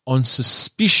on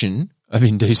suspicion of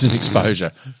indecent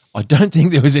exposure. I don't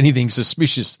think there was anything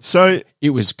suspicious. So It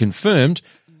was confirmed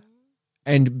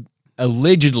and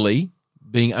allegedly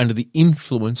being under the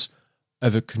influence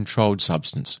of a controlled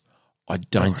substance. I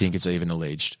don't think it's even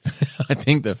alleged. I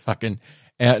think they're fucking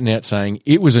out and out saying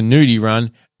it was a nudie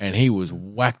run and he was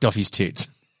whacked off his tits.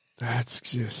 that's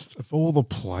just, of all the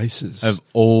places. Of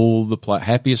all the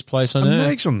happiest place on earth.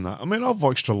 Imagine that. I mean, I've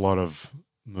watched a lot of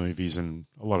movies and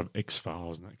a lot of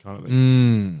X-Files and that kind of thing.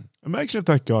 Mm. Imagine if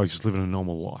that guy's just living a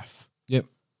normal life. Yep.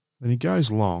 Then he goes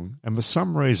along, and for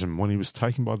some reason, when he was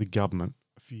taken by the government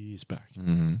a few years back,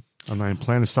 and they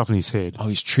implanted stuff in his head, Oh,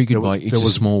 he's triggered by It's a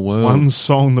was Small World. one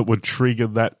song that would trigger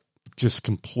that just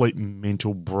complete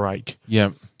mental break,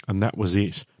 Yep. and that was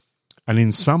it. And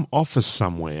in some office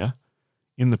somewhere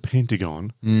in the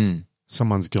Pentagon,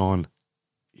 someone's gone,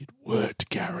 it worked,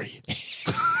 Gary.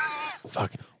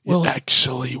 Fuck. It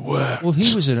actually worked. Well,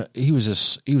 he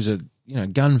was a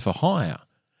gun for hire,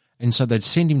 and so they'd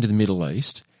send him to the Middle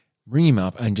East, ring him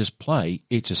up, and just play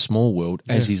 "It's a Small World"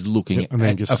 as he's looking and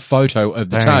then at just a photo of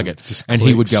the bang, target, just and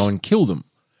he would clicks. go and kill them.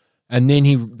 And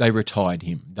then they retired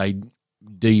him. They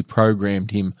deprogrammed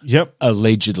him. Yep.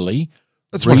 Allegedly,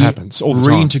 That's what happens all the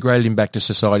time. Reintegrated him back to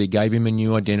society, gave him a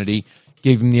new identity,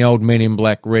 gave him the old Men in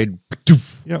Black red.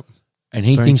 Yep. And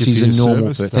he Thank thinks you he's for a your normal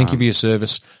service, person. Thank you done. for your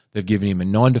service. They've given him a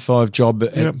 9-to-5 job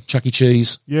at Yep. Chuck E.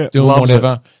 Cheese. Yeah, Doing loves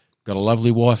whatever. Got a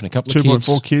lovely wife and a couple of kids.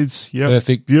 2.4 kids. Yep.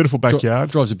 Perfect. Beautiful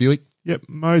backyard. Drives a Buick. Yep.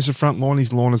 Mows the front lawn.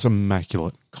 His lawn is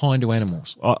immaculate. Kind to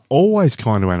animals. Always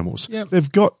kind to animals. Yep.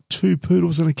 They've got 2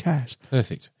 poodles and a cat.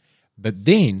 Perfect. But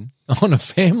then on a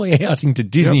family outing to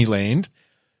Disneyland,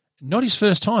 not his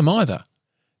first time either,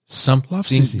 something Loves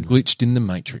Disneyland. glitched in the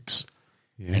Matrix.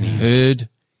 Yeah. And he heard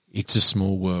It's a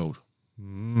Small World.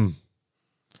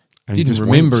 And he Didn't just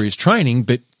remember went. his training,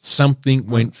 but something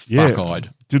went Yeah. fuck-eyed.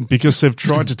 Because they've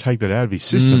tried to take that out of his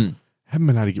system. Haven't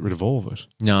been able to get rid of all of it.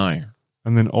 No.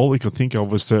 And then all he could think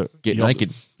of was to Get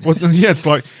naked. Well, yeah, it's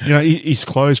like, his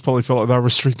clothes probably felt like they were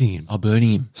restricting him. I'll burn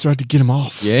him. So I had to get him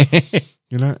off. Yeah.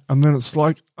 And then it's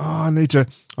like, I need to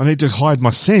hide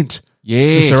my scent.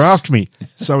 Yes. Because they're after me.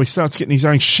 So he starts getting his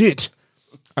own shit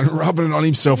and rubbing it on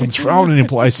himself and throwing it in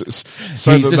places.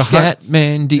 So He's that a the scat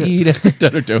man.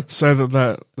 so that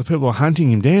the people are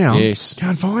hunting him down. Yes.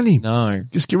 Can't find him. No.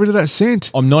 Just get rid of that scent.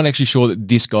 I'm not actually sure that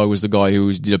this guy was the guy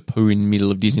who did a poo in the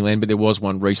middle of Disneyland, but there was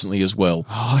one recently as well.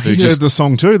 Oh, he heard the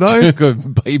song too, though. took a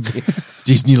baby.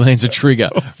 Disneyland's a trigger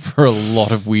for a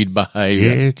lot of weird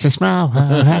behaviour. It's a smile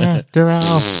after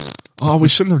all. Oh, we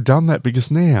shouldn't have done that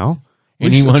because now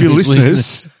Anyone a few who's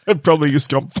listeners have probably just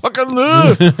gone, fucking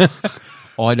look.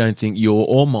 I don't think your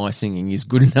or my singing is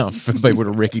good enough for people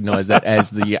to recognise that as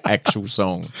the actual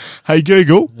song. Hey,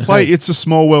 Google, play It's a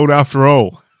Small World After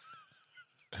All.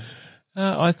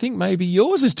 I think maybe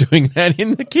yours is doing that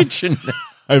in the kitchen.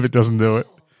 Hope it doesn't do it.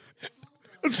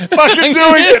 It's fucking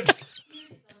doing it.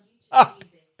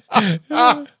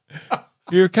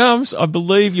 Here it comes. I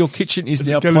believe your kitchen is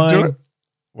now Gonna do playing. it.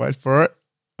 Wait for it.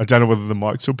 I don't know whether the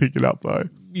mics will pick it up, though.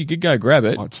 You could go grab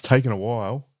it. Oh, it's taken a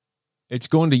while. It's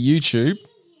gone to YouTube.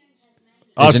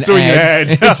 Oh, it's doing an ad.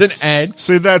 It's an ad.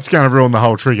 See, that's going to ruin the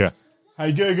whole trigger.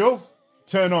 Hey, Google,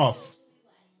 turn off.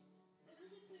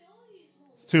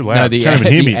 It's too loud. No, the Can't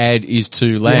even hear me. ad is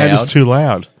too The loud. ad is too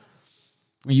loud.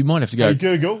 Well, you might have to go. Hey,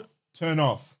 Google, turn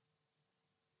off.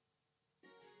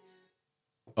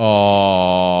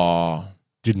 Oh,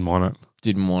 Didn't want it.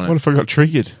 didn't want What it. if I got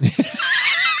triggered?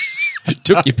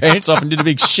 Took your pants off and did a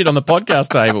big shit on the podcast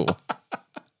table.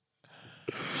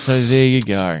 So there you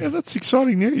Yeah, go. that's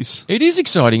exciting news. It is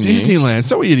exciting news. Disneyland, is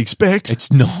that what you'd expect?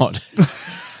 It's not.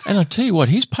 And I tell you what,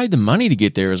 he's paid the money to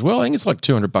get there as well. I think it's like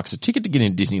 $200 a ticket to get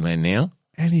into Disneyland now.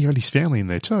 And he got his family in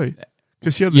there too.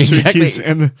 Because he had the Yeah, two exactly. kids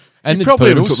and And he the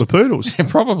probably even poodles. took the poodles.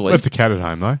 Probably. Left the cat at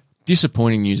home though.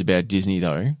 Disappointing news about Disney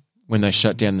though, when they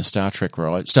shut down the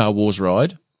Star Wars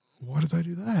ride. Why did they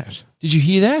do that? Did you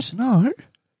hear that? No.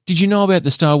 Did you know about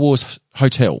the Star Wars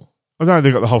hotel? I know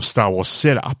they've got the whole Star Wars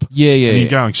setup. Yeah. And you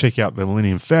go and check out the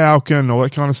Millennium Falcon, all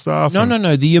that kind of stuff. No.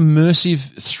 The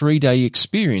immersive 3-day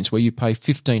experience where you pay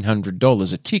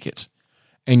 $1,500 a ticket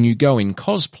and you go in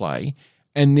cosplay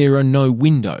and there are no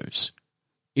windows.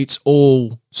 It's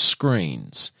all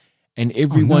screens. And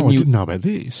everyone I didn't know about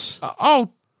this.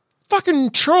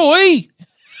 Fucking Troy.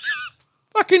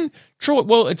 Fucking Troy.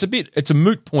 Well, it's a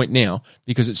moot point now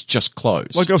because it's just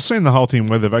closed. Like, I've seen the whole thing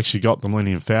where they've actually got the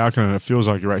Millennium Falcon and it feels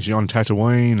like you're actually on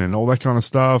Tatooine and all that kind of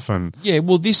stuff. And yeah,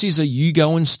 well, this is you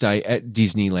go and stay at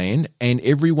Disneyland and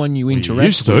everyone you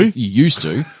interact you used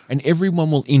to, and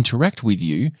everyone will interact with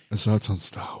you. So it's on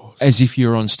Star Wars. As if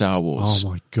you're on Star Wars. Oh,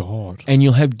 my God. And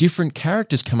you'll have different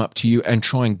characters come up to you and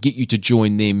try and get you to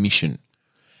join their mission.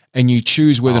 And you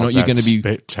choose whether or not you're going to be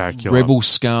spectacular. rebel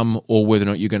scum or whether or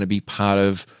not you're going to be part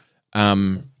of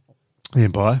the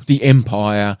Empire. The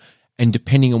Empire. And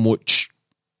depending on which,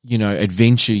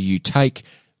 adventure you take,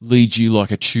 leads you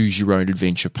like a choose your own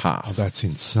adventure path. Oh, that's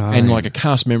insane. And like a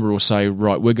cast member will say,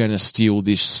 right, we're going to steal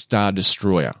this Star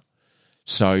Destroyer.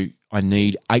 So I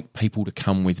need 8 people to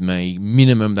come with me.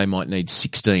 Minimum, they might need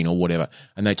 16 or whatever.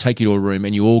 And they take you to a room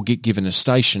and you all get given a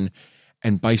station,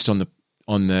 and based on the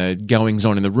goings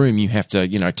on in the room, you have to,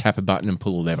 tap a button and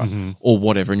pull a lever or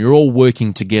whatever. And you're all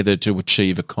working together to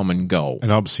achieve a common goal.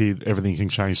 And obviously everything can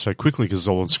change so quickly because it's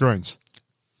all on screens.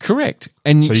 Correct.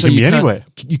 And so you can be anywhere.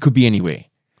 You could be anywhere.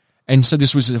 And so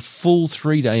this was a full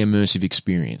 3-day immersive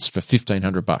experience for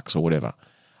 $1,500 or whatever.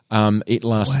 It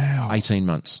lasted 18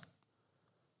 months.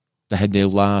 They had their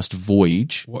last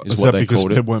voyage, is what they called it.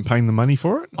 Because people weren't paying the money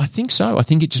for it? I think so. I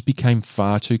think it just became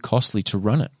far too costly to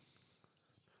run it.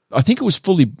 I think it was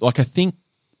I think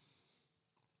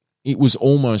it was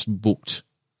almost booked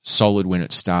solid when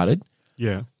it started.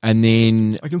 Yeah. And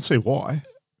then I can see why.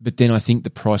 But then I think the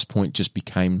price point just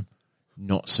became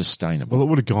not sustainable. Well, it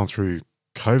would have gone through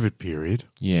COVID period.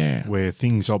 Yeah. Where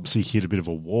things obviously hit a bit of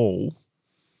a wall.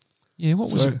 Yeah, what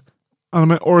was it? I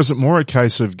mean, or is it more a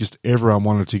case of just everyone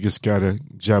wanted to just go to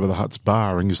Jabba the Hutt's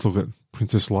bar and just look at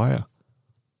Princess Leia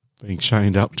being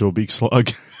chained up to a big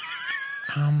slug?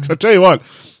 So I tell you what,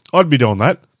 I'd be doing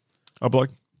that. I'd be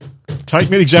like, take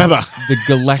me to Jabba. The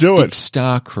Galactic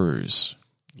Star Cruise,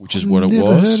 which is what it was. I've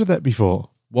never heard of that before.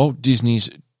 Walt Disney's,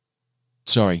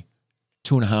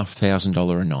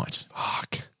 $2,500 a night.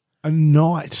 Fuck. A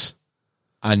night?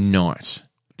 A night.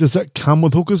 Does that come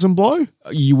with hookers and blow?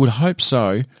 You would hope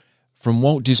so. From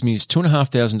Walt Disney's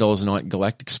 $2,500 a night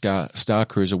Galactic Star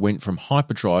Cruiser went from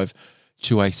hyperdrive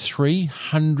to a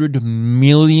 $300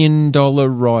 million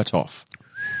write-off.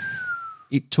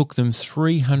 It took them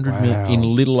 $300 million in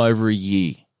little over a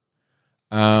year.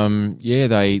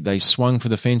 They swung for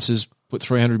the fences, put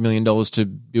 $300 million to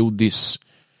build this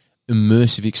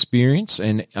immersive experience,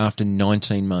 and after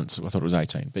 19 months, I thought it was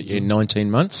 18, but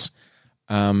 19 months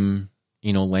in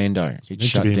Orlando, it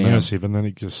shut down. Immersive, and then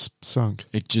it just sunk.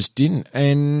 It just didn't,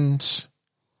 and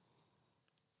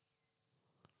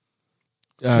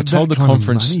told the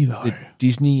conference that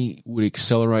Disney would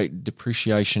accelerate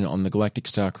depreciation on the Galactic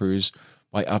Star Cruise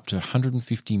by up to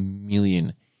 $150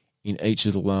 million in each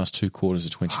of the last 2 quarters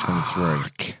of 2023.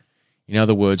 Fuck. In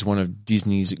other words, one of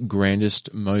Disney's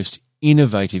grandest, most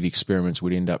innovative experiments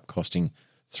would end up costing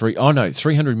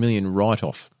 $300 million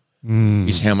write-off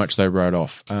is how much they wrote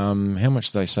off. How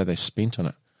much did they say they spent on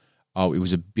it? Oh, it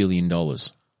was $1 billion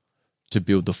to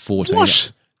build the 14.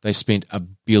 What? They spent $1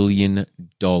 billion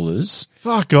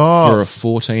Fuck off. for a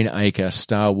 14-acre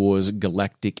Star Wars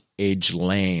Galactic Edge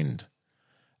land.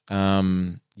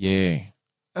 Yeah.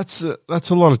 That's a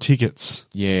lot of tickets.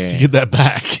 Yeah. To get that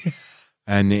back.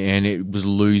 And it was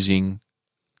losing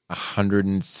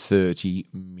 $130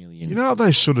 million. You know what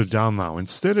they should have done though?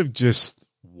 Instead of just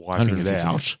wiping it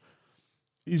out,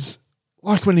 is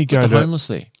like when you go to to homeless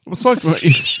there. It's like when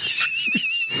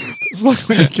it's like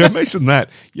when you go. Imagine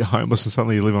that you're homeless and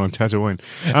suddenly you're living on Tatooine.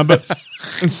 But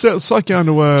instead, it's like going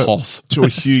to a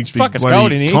huge big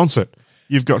bloody concert.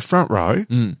 You've got front row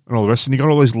and all the rest, and you've got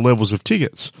all these levels of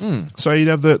tickets. So you'd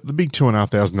have the big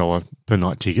 $2,500 per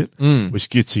night ticket, which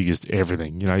gets you just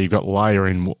everything. You know, you've got layer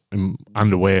in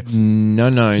underwear.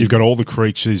 No. You've got all the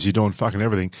creatures. You're doing fucking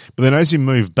everything. But then as you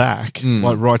move back,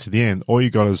 like right to the end, all you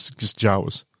got is just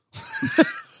Jawas.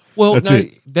 Well,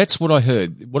 that's what I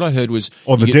heard. What I heard was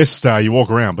on the Death Star, you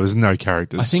walk around, but there's no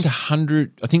characters. I think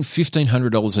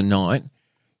 $1,500 a night.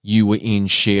 You were in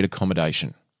shared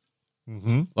accommodation.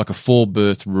 Like a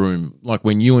 4-berth room, like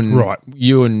when you and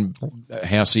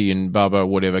Housey and Bubba,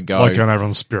 whatever, go. Like going over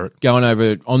on the Spirit. Going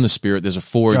over on the Spirit, there's a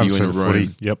 4 of you in a room. Footy.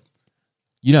 Yep.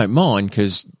 You don't mind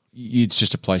because it's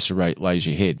just a place to raise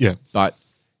your head. Yeah. But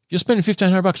if you're spending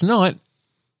 $1,500 a night,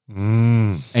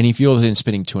 Mm. And if you're then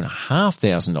spending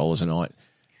 $2,500 a night,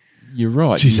 you're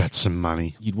right. Geez, that's some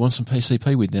money. You'd want some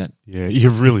PCP with that. Yeah, you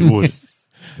really would.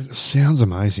 It sounds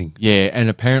amazing. Yeah, and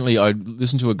apparently I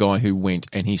listened to a guy who went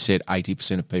and he said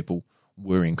 80% of people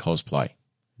were in cosplay.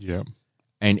 Yeah.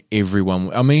 And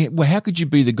everyone, I mean, well, how could you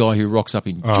be the guy who rocks up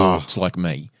in jorts like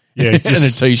me? Yeah, and a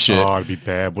T-shirt. Oh, it'd be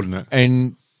bad, wouldn't it?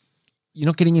 And you're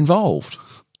not getting involved.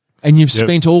 And you've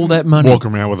spent all that money.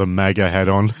 Walking around with a MAGA hat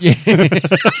on. Yeah.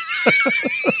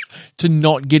 To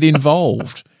not get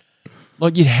involved.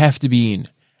 Like, you'd have to be in.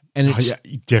 And it's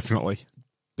definitely.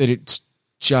 But it's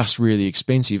just really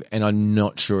expensive, and I'm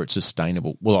not sure it's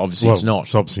sustainable. Well, obviously it's not.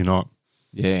 It's obviously not.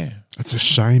 Yeah. It's a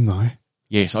shame, though.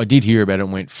 Yes, I did hear about it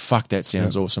and went, fuck, that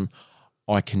sounds awesome.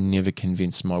 I can never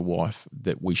convince my wife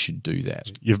that we should do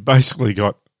that. You've basically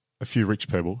got a few rich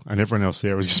people, and everyone else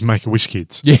there is just Make-A-Wish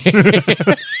kids. Yeah.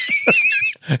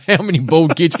 How many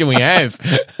bald kids can we have?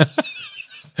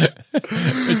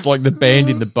 It's like the band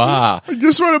in the bar. I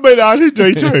just want to meet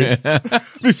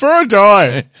R2-D2 before I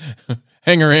die.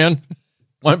 Hang around.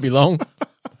 Won't be long.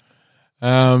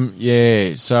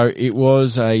 Yeah, so it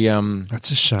was a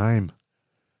That's a shame,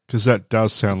 because that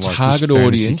does sound like target this fantasy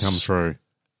audience come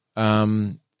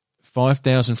through.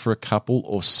 5,000 for a couple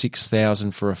or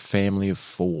 6,000 for a family of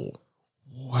 4.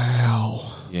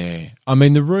 Wow. Yeah, I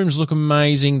mean the rooms look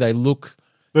amazing. They look.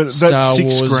 But Star that's $6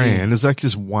 Wars-y. grand. Is that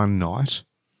just one night?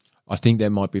 I think that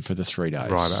might be for the 3 days.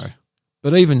 Righto.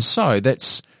 But even so,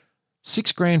 that's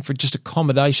 $6 grand for just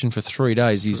accommodation for 3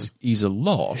 days is a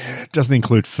lot. It doesn't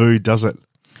include food, does it?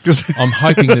 'Cause I'm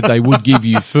hoping that they would give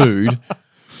you food.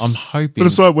 I'm hoping. but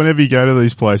it's like whenever you go to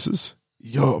these places,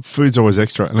 your food's always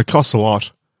extra, and it costs a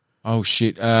lot. Oh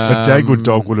shit! A Dagwood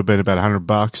dog would have been about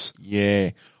 $100.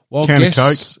 Yeah. While Can of Coke,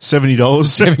 guests, $70.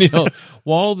 $70.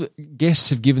 While the guests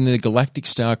have given the Galactic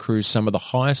Star Cruise some of the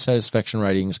highest satisfaction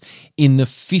ratings in the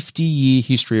 50-year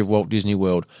history of Walt Disney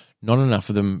World, not enough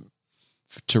of them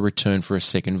to return for a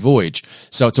second voyage.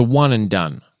 So it's a one and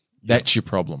done. That's your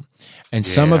problem. And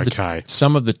some of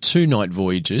the 2-night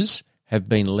voyages have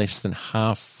been less than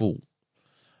half full,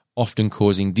 often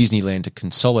causing Disneyland to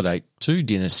consolidate 2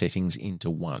 dinner settings into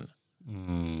one.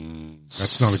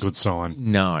 That's not a good sign.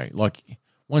 No, like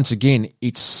once again,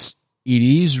 it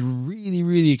is really,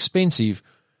 really expensive,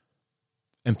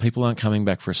 and people aren't coming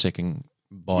back for a second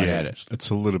bite at it. It's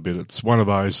a little bit. It's one of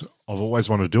those, I've always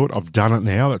wanted to do it. I've done it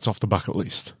now. That's off the bucket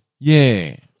list.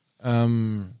 Yeah.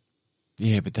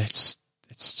 But it's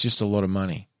just a lot of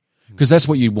money. Because that's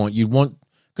what you'd want.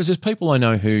 Because there's people I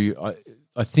know who,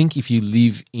 I think if you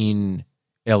live in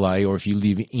LA or if you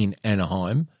live in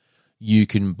Anaheim, you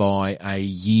can buy a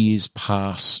year's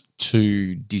pass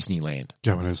to Disneyland.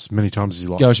 Go in as many times as you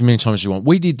like. Go as many times as you want.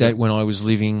 We did that when I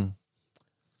lived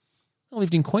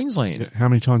in Queensland. Yeah, how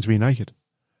many times were you naked?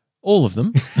 All of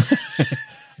them.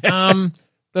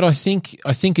 But I think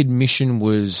admission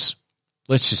was,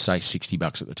 let's just say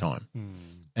 $60 at the time.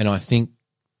 And I think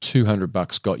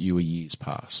 $200 got you a year's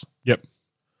pass. Yep.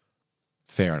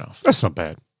 Fair enough. That's not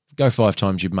bad. Go 5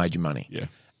 times, you've made your money. Yeah.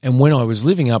 And when I was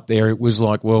living up there, it was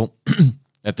like, well,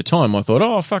 at the time I thought,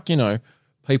 oh, fuck,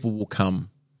 people will come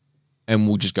and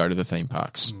we'll just go to the theme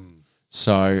parks.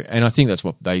 So, and I think that's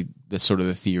what that's sort of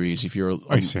the theory is if you're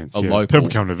Makes sense, a yeah. local.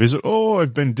 People come to visit. Oh,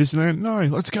 I've been to Disneyland. No,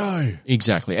 let's go.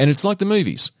 Exactly. And it's like the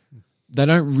movies. They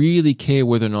don't really care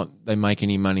whether or not they make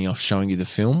any money off showing you the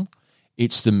film.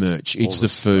 It's the merch. It's the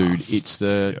food. It's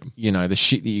the, the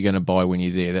shit that you're going to buy when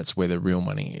you're there. That's where the real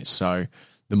money is. So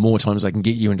the more times they can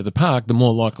get you into the park, the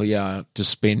more likely you are to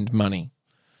spend money.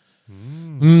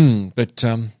 But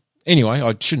anyway,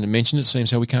 I shouldn't have mentioned it. Seems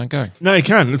how we can't go. No, you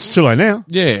can't. It's too late now.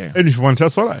 Yeah. Even if you won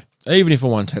Tats Lotto. Even if I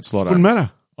won Tats Lotto. Wouldn't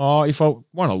matter. Oh, if I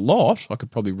won a lot, I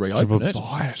could probably reopen it.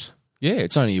 Buy it. Yeah,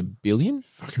 it's only $1 billion.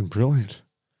 Fucking brilliant.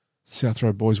 South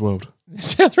Road Boys World.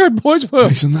 South Road Boys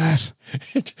World. Isn't that?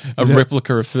 A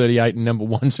replica of 38 and number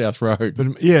 1 South Road.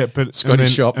 But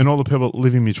Scottish shop. And all the people that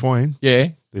live in between. Yeah.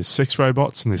 There's sex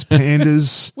robots and there's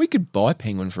pandas. We could buy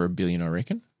Penguin for $1 billion, I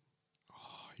reckon.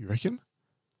 You reckon?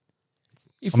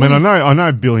 If I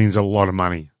know billion's a lot of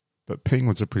money, but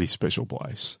Penguin's a pretty special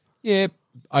place. Yeah.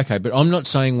 Okay, but I'm not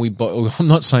saying we go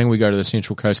to the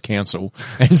Central Coast Council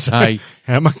and say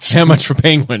How much? How much for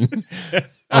Penguin?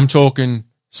 I'm talking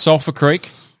Sulphur Creek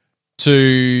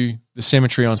to the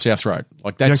cemetery on South Road.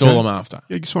 Like that's all I'm after.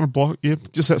 Yeah, just want to block. Yeah,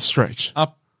 just that stretch.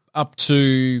 Up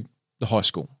to the high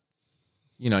school.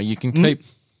 You can keep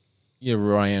your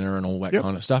Rihanna and all that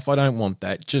kind of stuff. I don't want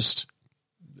that. Just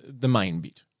the main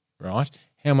bit, right?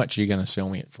 How much are you going to sell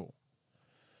me it for?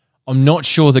 I'm not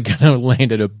sure they're going to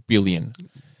land at $1 billion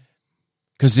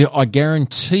because I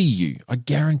guarantee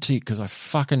because I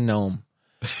fucking know them,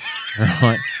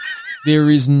 right? There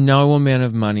is no amount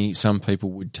of money some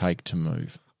people would take to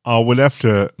move. Oh, we'd have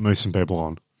to move some people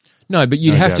on. No, but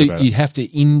you'd No have doubt to about it. you'd have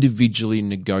to individually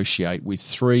negotiate with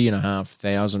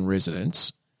 3,500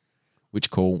 residents, which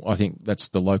I think that's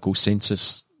the local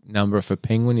census number for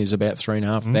Penguin is about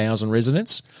 3,500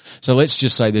 residents. So let's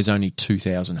just say there's only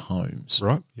 2,000 homes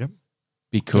Right? Yep.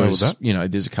 because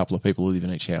there's a couple of people who live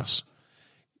in each house.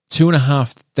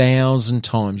 2,500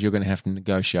 times you're going to have to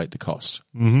negotiate the cost.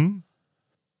 Mm-hmm.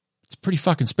 It's a pretty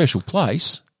fucking special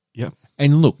place. Yep.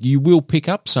 And look, you will pick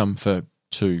up some for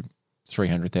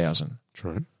 200,000-300,000.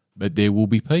 True. But there will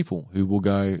be people who will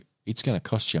go, it's going to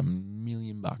cost you $1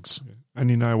 million. And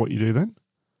you know what you do then?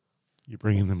 You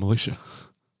bring in the militia.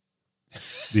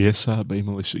 The SRB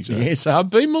militia. Joe. The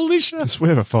SRB militia I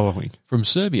swear to following. from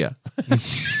Serbia.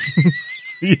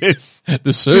 Yes.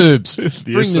 The Serbs. The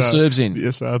Bring the Serbs in. The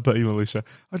SRB militia.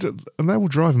 And they will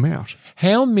drive them out.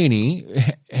 How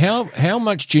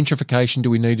much gentrification do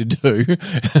we need to do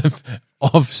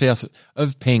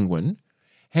of Penguin?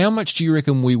 How much do you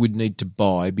reckon we would need to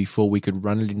buy before we could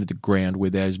run it into the ground where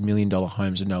those $1 million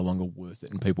homes are no longer worth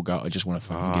it and people go, I just want to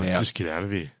fucking get out. Just get out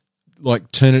of here.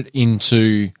 Like turn it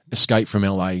into Escape from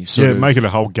LA. Make it a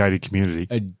whole gated community.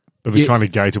 But the kind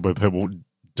of gated where people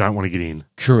don't want to get in.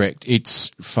 Correct.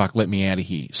 It's fuck, let me out of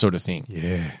here sort of thing.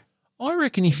 Yeah. I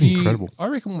reckon Incredible. I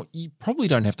reckon you probably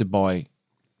don't have to buy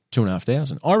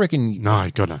 2,500. I reckon No,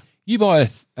 God no. you buy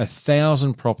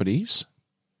 1,000 properties.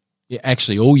 Yeah,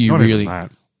 actually, all you Not really even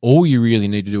that.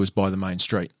 need to do is buy the main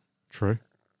street True.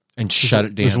 and shut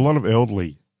it down. There's a lot of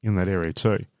elderly in that area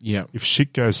too. Yeah, If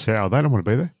shit goes sour, they don't want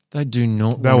to be there. they do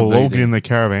not. They want will to be all get there. in their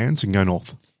caravans and go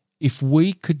north. If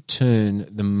we could turn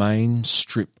the main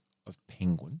strip of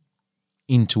Penguin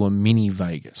into a mini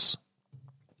Vegas,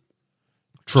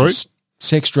 True. just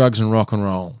sex, drugs, and rock and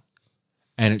roll,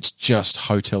 and it's just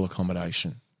hotel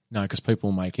accommodation. No, because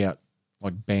people make out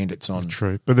like bandits on.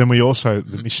 True. But then we also,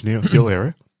 the Missionary Hill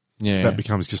area, Yeah, that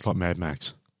becomes just like Mad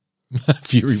Max.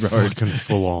 Fury Road. Fucking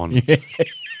full on. Yeah,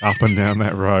 Up and down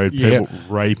that road. Yeah. People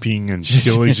raping and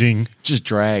pillaging. just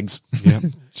drags Yeah.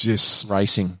 Just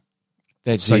racing.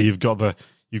 That's so it. you've got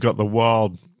the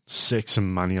wild sex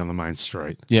and money on the main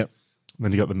street. Yep. And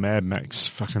then you got the Mad Max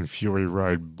fucking Fury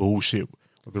Road bullshit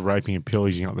with the raping and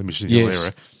pillaging up the Missionary Hill Yes.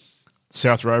 area.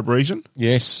 South Road region,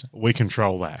 Yes. we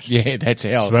control that. Yeah, that's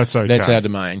our. So that's okay. That's our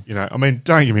domain. You know, I mean,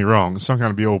 don't get me wrong. It's not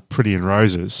going to be all pretty and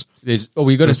roses. We got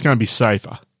But it's to. going to be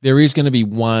safer. There is going to be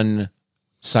one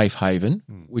safe haven,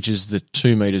 Hmm. which is the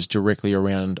 2 meters directly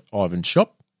around Ivan's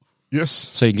shop, Yes.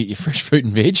 so you can get your fresh fruit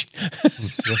and veg.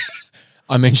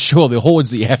 I mean, sure, the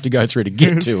hordes that you have to go through to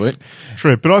get to it.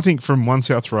 True. But I think from One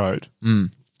South Road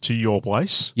to your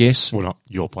place, Yes, well, not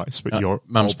your place, but your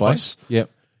mum's old place. Yep.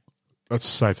 that's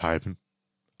a safe haven.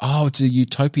 Oh, it's a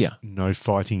utopia. No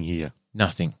fighting here.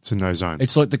 Nothing. It's a no zone.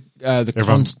 It's like the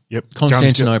Everyone, yep.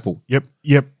 Constantinople. Guns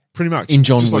yep. Pretty much. In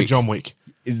John Just Wick. like John Wick.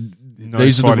 No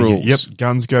These are the fighting here. rules. Yep.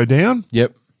 Guns go down.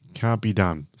 Yep. Can't be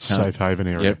done. Safe haven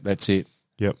area. Yep. That's it.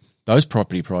 Yep. Those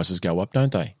property prices go up,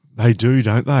 don't they? They do,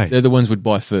 don't they? They're the ones we'd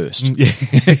buy first. Yeah.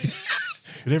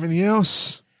 But everything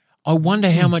else. I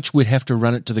wonder how much we'd have to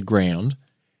run it to the ground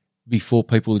before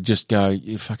people would just go,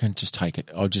 if I can just take it,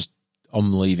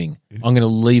 I'm leaving. I'm going to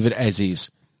leave it as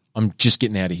is. I'm just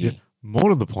getting out of here. More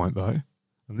to the point, though,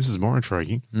 and this is more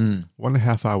intriguing, wonder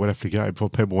how far we'd have to go before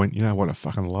people went, you know what, I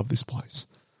fucking love this place.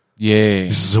 Yeah.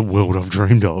 This is a world I've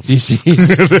dreamed of. This is,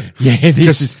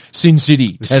 this is Sin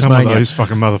City, There's some of Tasmania. those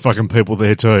fucking motherfucking people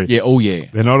there too. Yeah, oh yeah.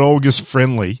 They're not all just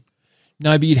friendly.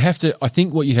 No, but you'd have to, I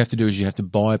think what you'd have to do is you have to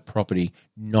buy a property,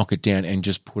 knock it down, and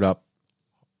just put up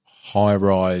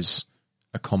high-rise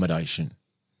accommodation.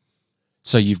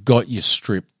 So you've got your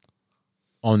strip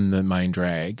on the main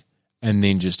drag and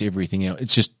then just everything else.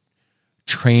 It's just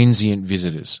transient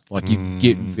visitors. Like you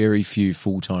get very few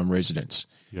full-time residents.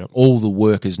 Yep. All the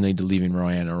workers need to live in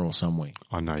Rihanna or somewhere.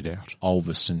 I no doubt.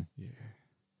 Ulverston.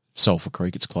 Sulphur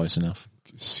Creek, it's close enough.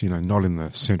 It's, not in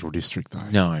the Central District though.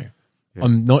 No.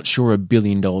 I'm not sure $1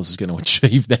 billion is going to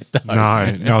achieve that though.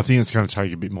 No, I think it's going to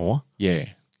take a bit more. Yeah.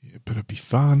 Yeah, but it'd be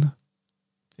fun.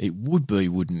 It would be,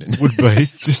 wouldn't it? Would be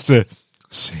just to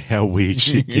see how weird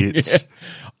shit gets.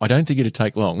 I don't think it'd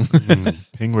take long.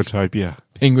 Penguitopia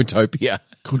Penguitopia.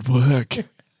 could work.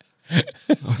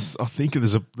 I think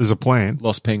there's a plan.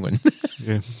 Lost Penguin.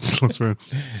 Yeah, that's right.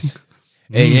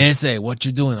 Hey, yes, hey, what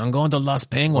you doing? I'm going to Lost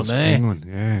Penguin, eh? Penguin,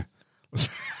 yeah.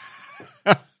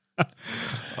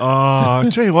 I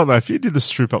tell you what though, if you did the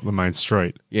strip up the main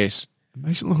street, Yes.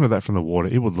 imagine looking at that from the water,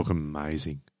 it would look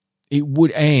amazing. It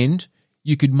would, and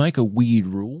you could make a weird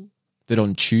rule that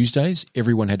on Tuesdays,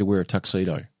 everyone had to wear a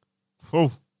tuxedo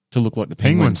Oh, to look like the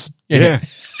penguins. penguins.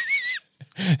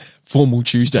 Yeah. Formal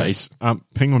Tuesdays.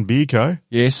 Penguin Beer Co.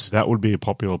 Yes. That would be a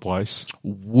popular place.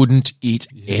 Wouldn't it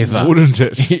ever? Wouldn't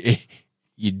it?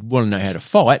 You'd want to know how to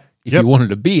fight if Yep. you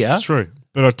wanted a beer. That's true.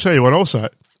 But I tell you what also,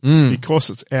 because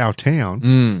it's our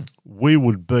town, we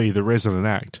would be the resident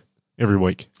act every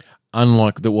week.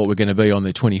 Unlike what we're going to be on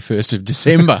the 21st of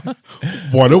December.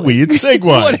 What a weird segue.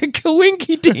 What a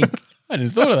coinky dink. I hadn't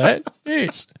thought of that.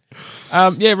 Yes.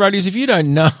 Roadies, if you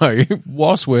don't know,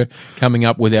 whilst we're coming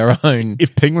up with our own...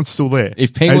 If Penguin's still there,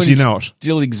 If Penguin as you know it.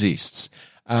 still exists,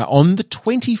 on the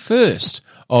 21st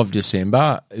of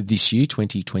December this year,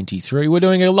 2023, we're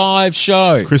doing a live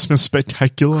show. Christmas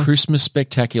Spectacular. Christmas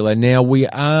Spectacular. Now, we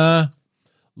are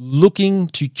looking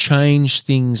to change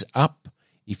things up.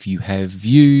 If you have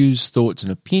views, thoughts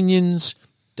and opinions,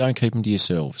 don't keep them to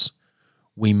yourselves.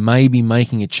 We may be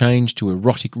making a change to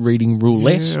erotic reading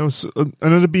roulette. Yeah,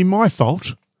 and it'd be my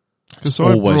fault. Because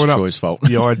I Always brought up Troy's fault.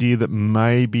 the idea that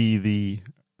maybe the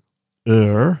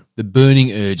The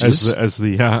burning urges. as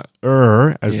the Yes.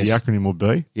 acronym would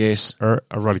be. Yes.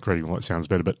 Erotic reading roulette sounds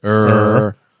better, but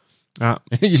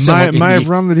You sound may like have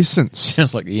run the distance.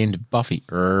 Sounds like the end of Buffy.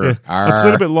 Yeah. It's a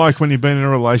little bit like when you've been in a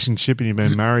relationship and you've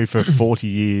been married for 40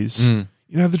 years.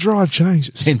 You know, the drive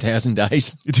changes. 10,000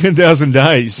 days. 10,000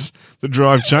 days, the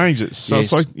drive changes. So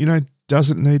Yes. it's like,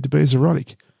 does it need to be as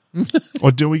erotic?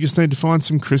 Or do we just need to find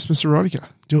some Christmas erotica?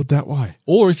 Do it that way.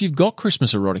 Or if you've got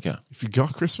Christmas erotica. If you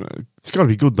got Christmas, it's got to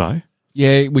be good though.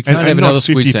 Yeah, we can't And have not another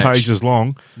 50 squid snatch. pages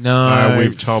long. No.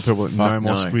 We've told people that no Fuck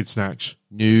more no. squid snatch.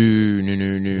 No. And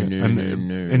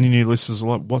your new listeners are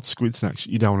like, what's squid snatch?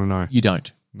 You don't want to know. You don't.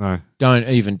 No. Don't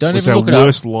even It's look our it up.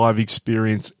 worst live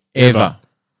experience Ever.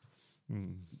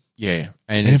 Yeah.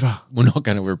 And Ever. we're not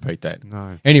going to repeat that.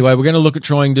 No. Anyway, we're going to look at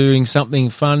trying doing something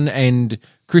fun and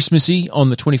Christmassy on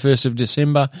the 21st of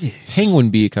December. Yes. Penguin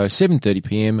Beer Co., 7:30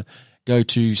 p.m. Go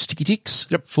to Sticky Ticks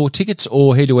Yep. for tickets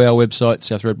or head to our website,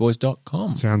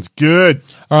 southroadboys.com. Sounds good.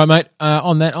 All right, mate.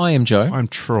 On that, I am Joe. I'm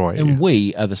Troy. and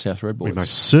we are the South Road Boys. We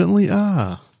most certainly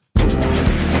are.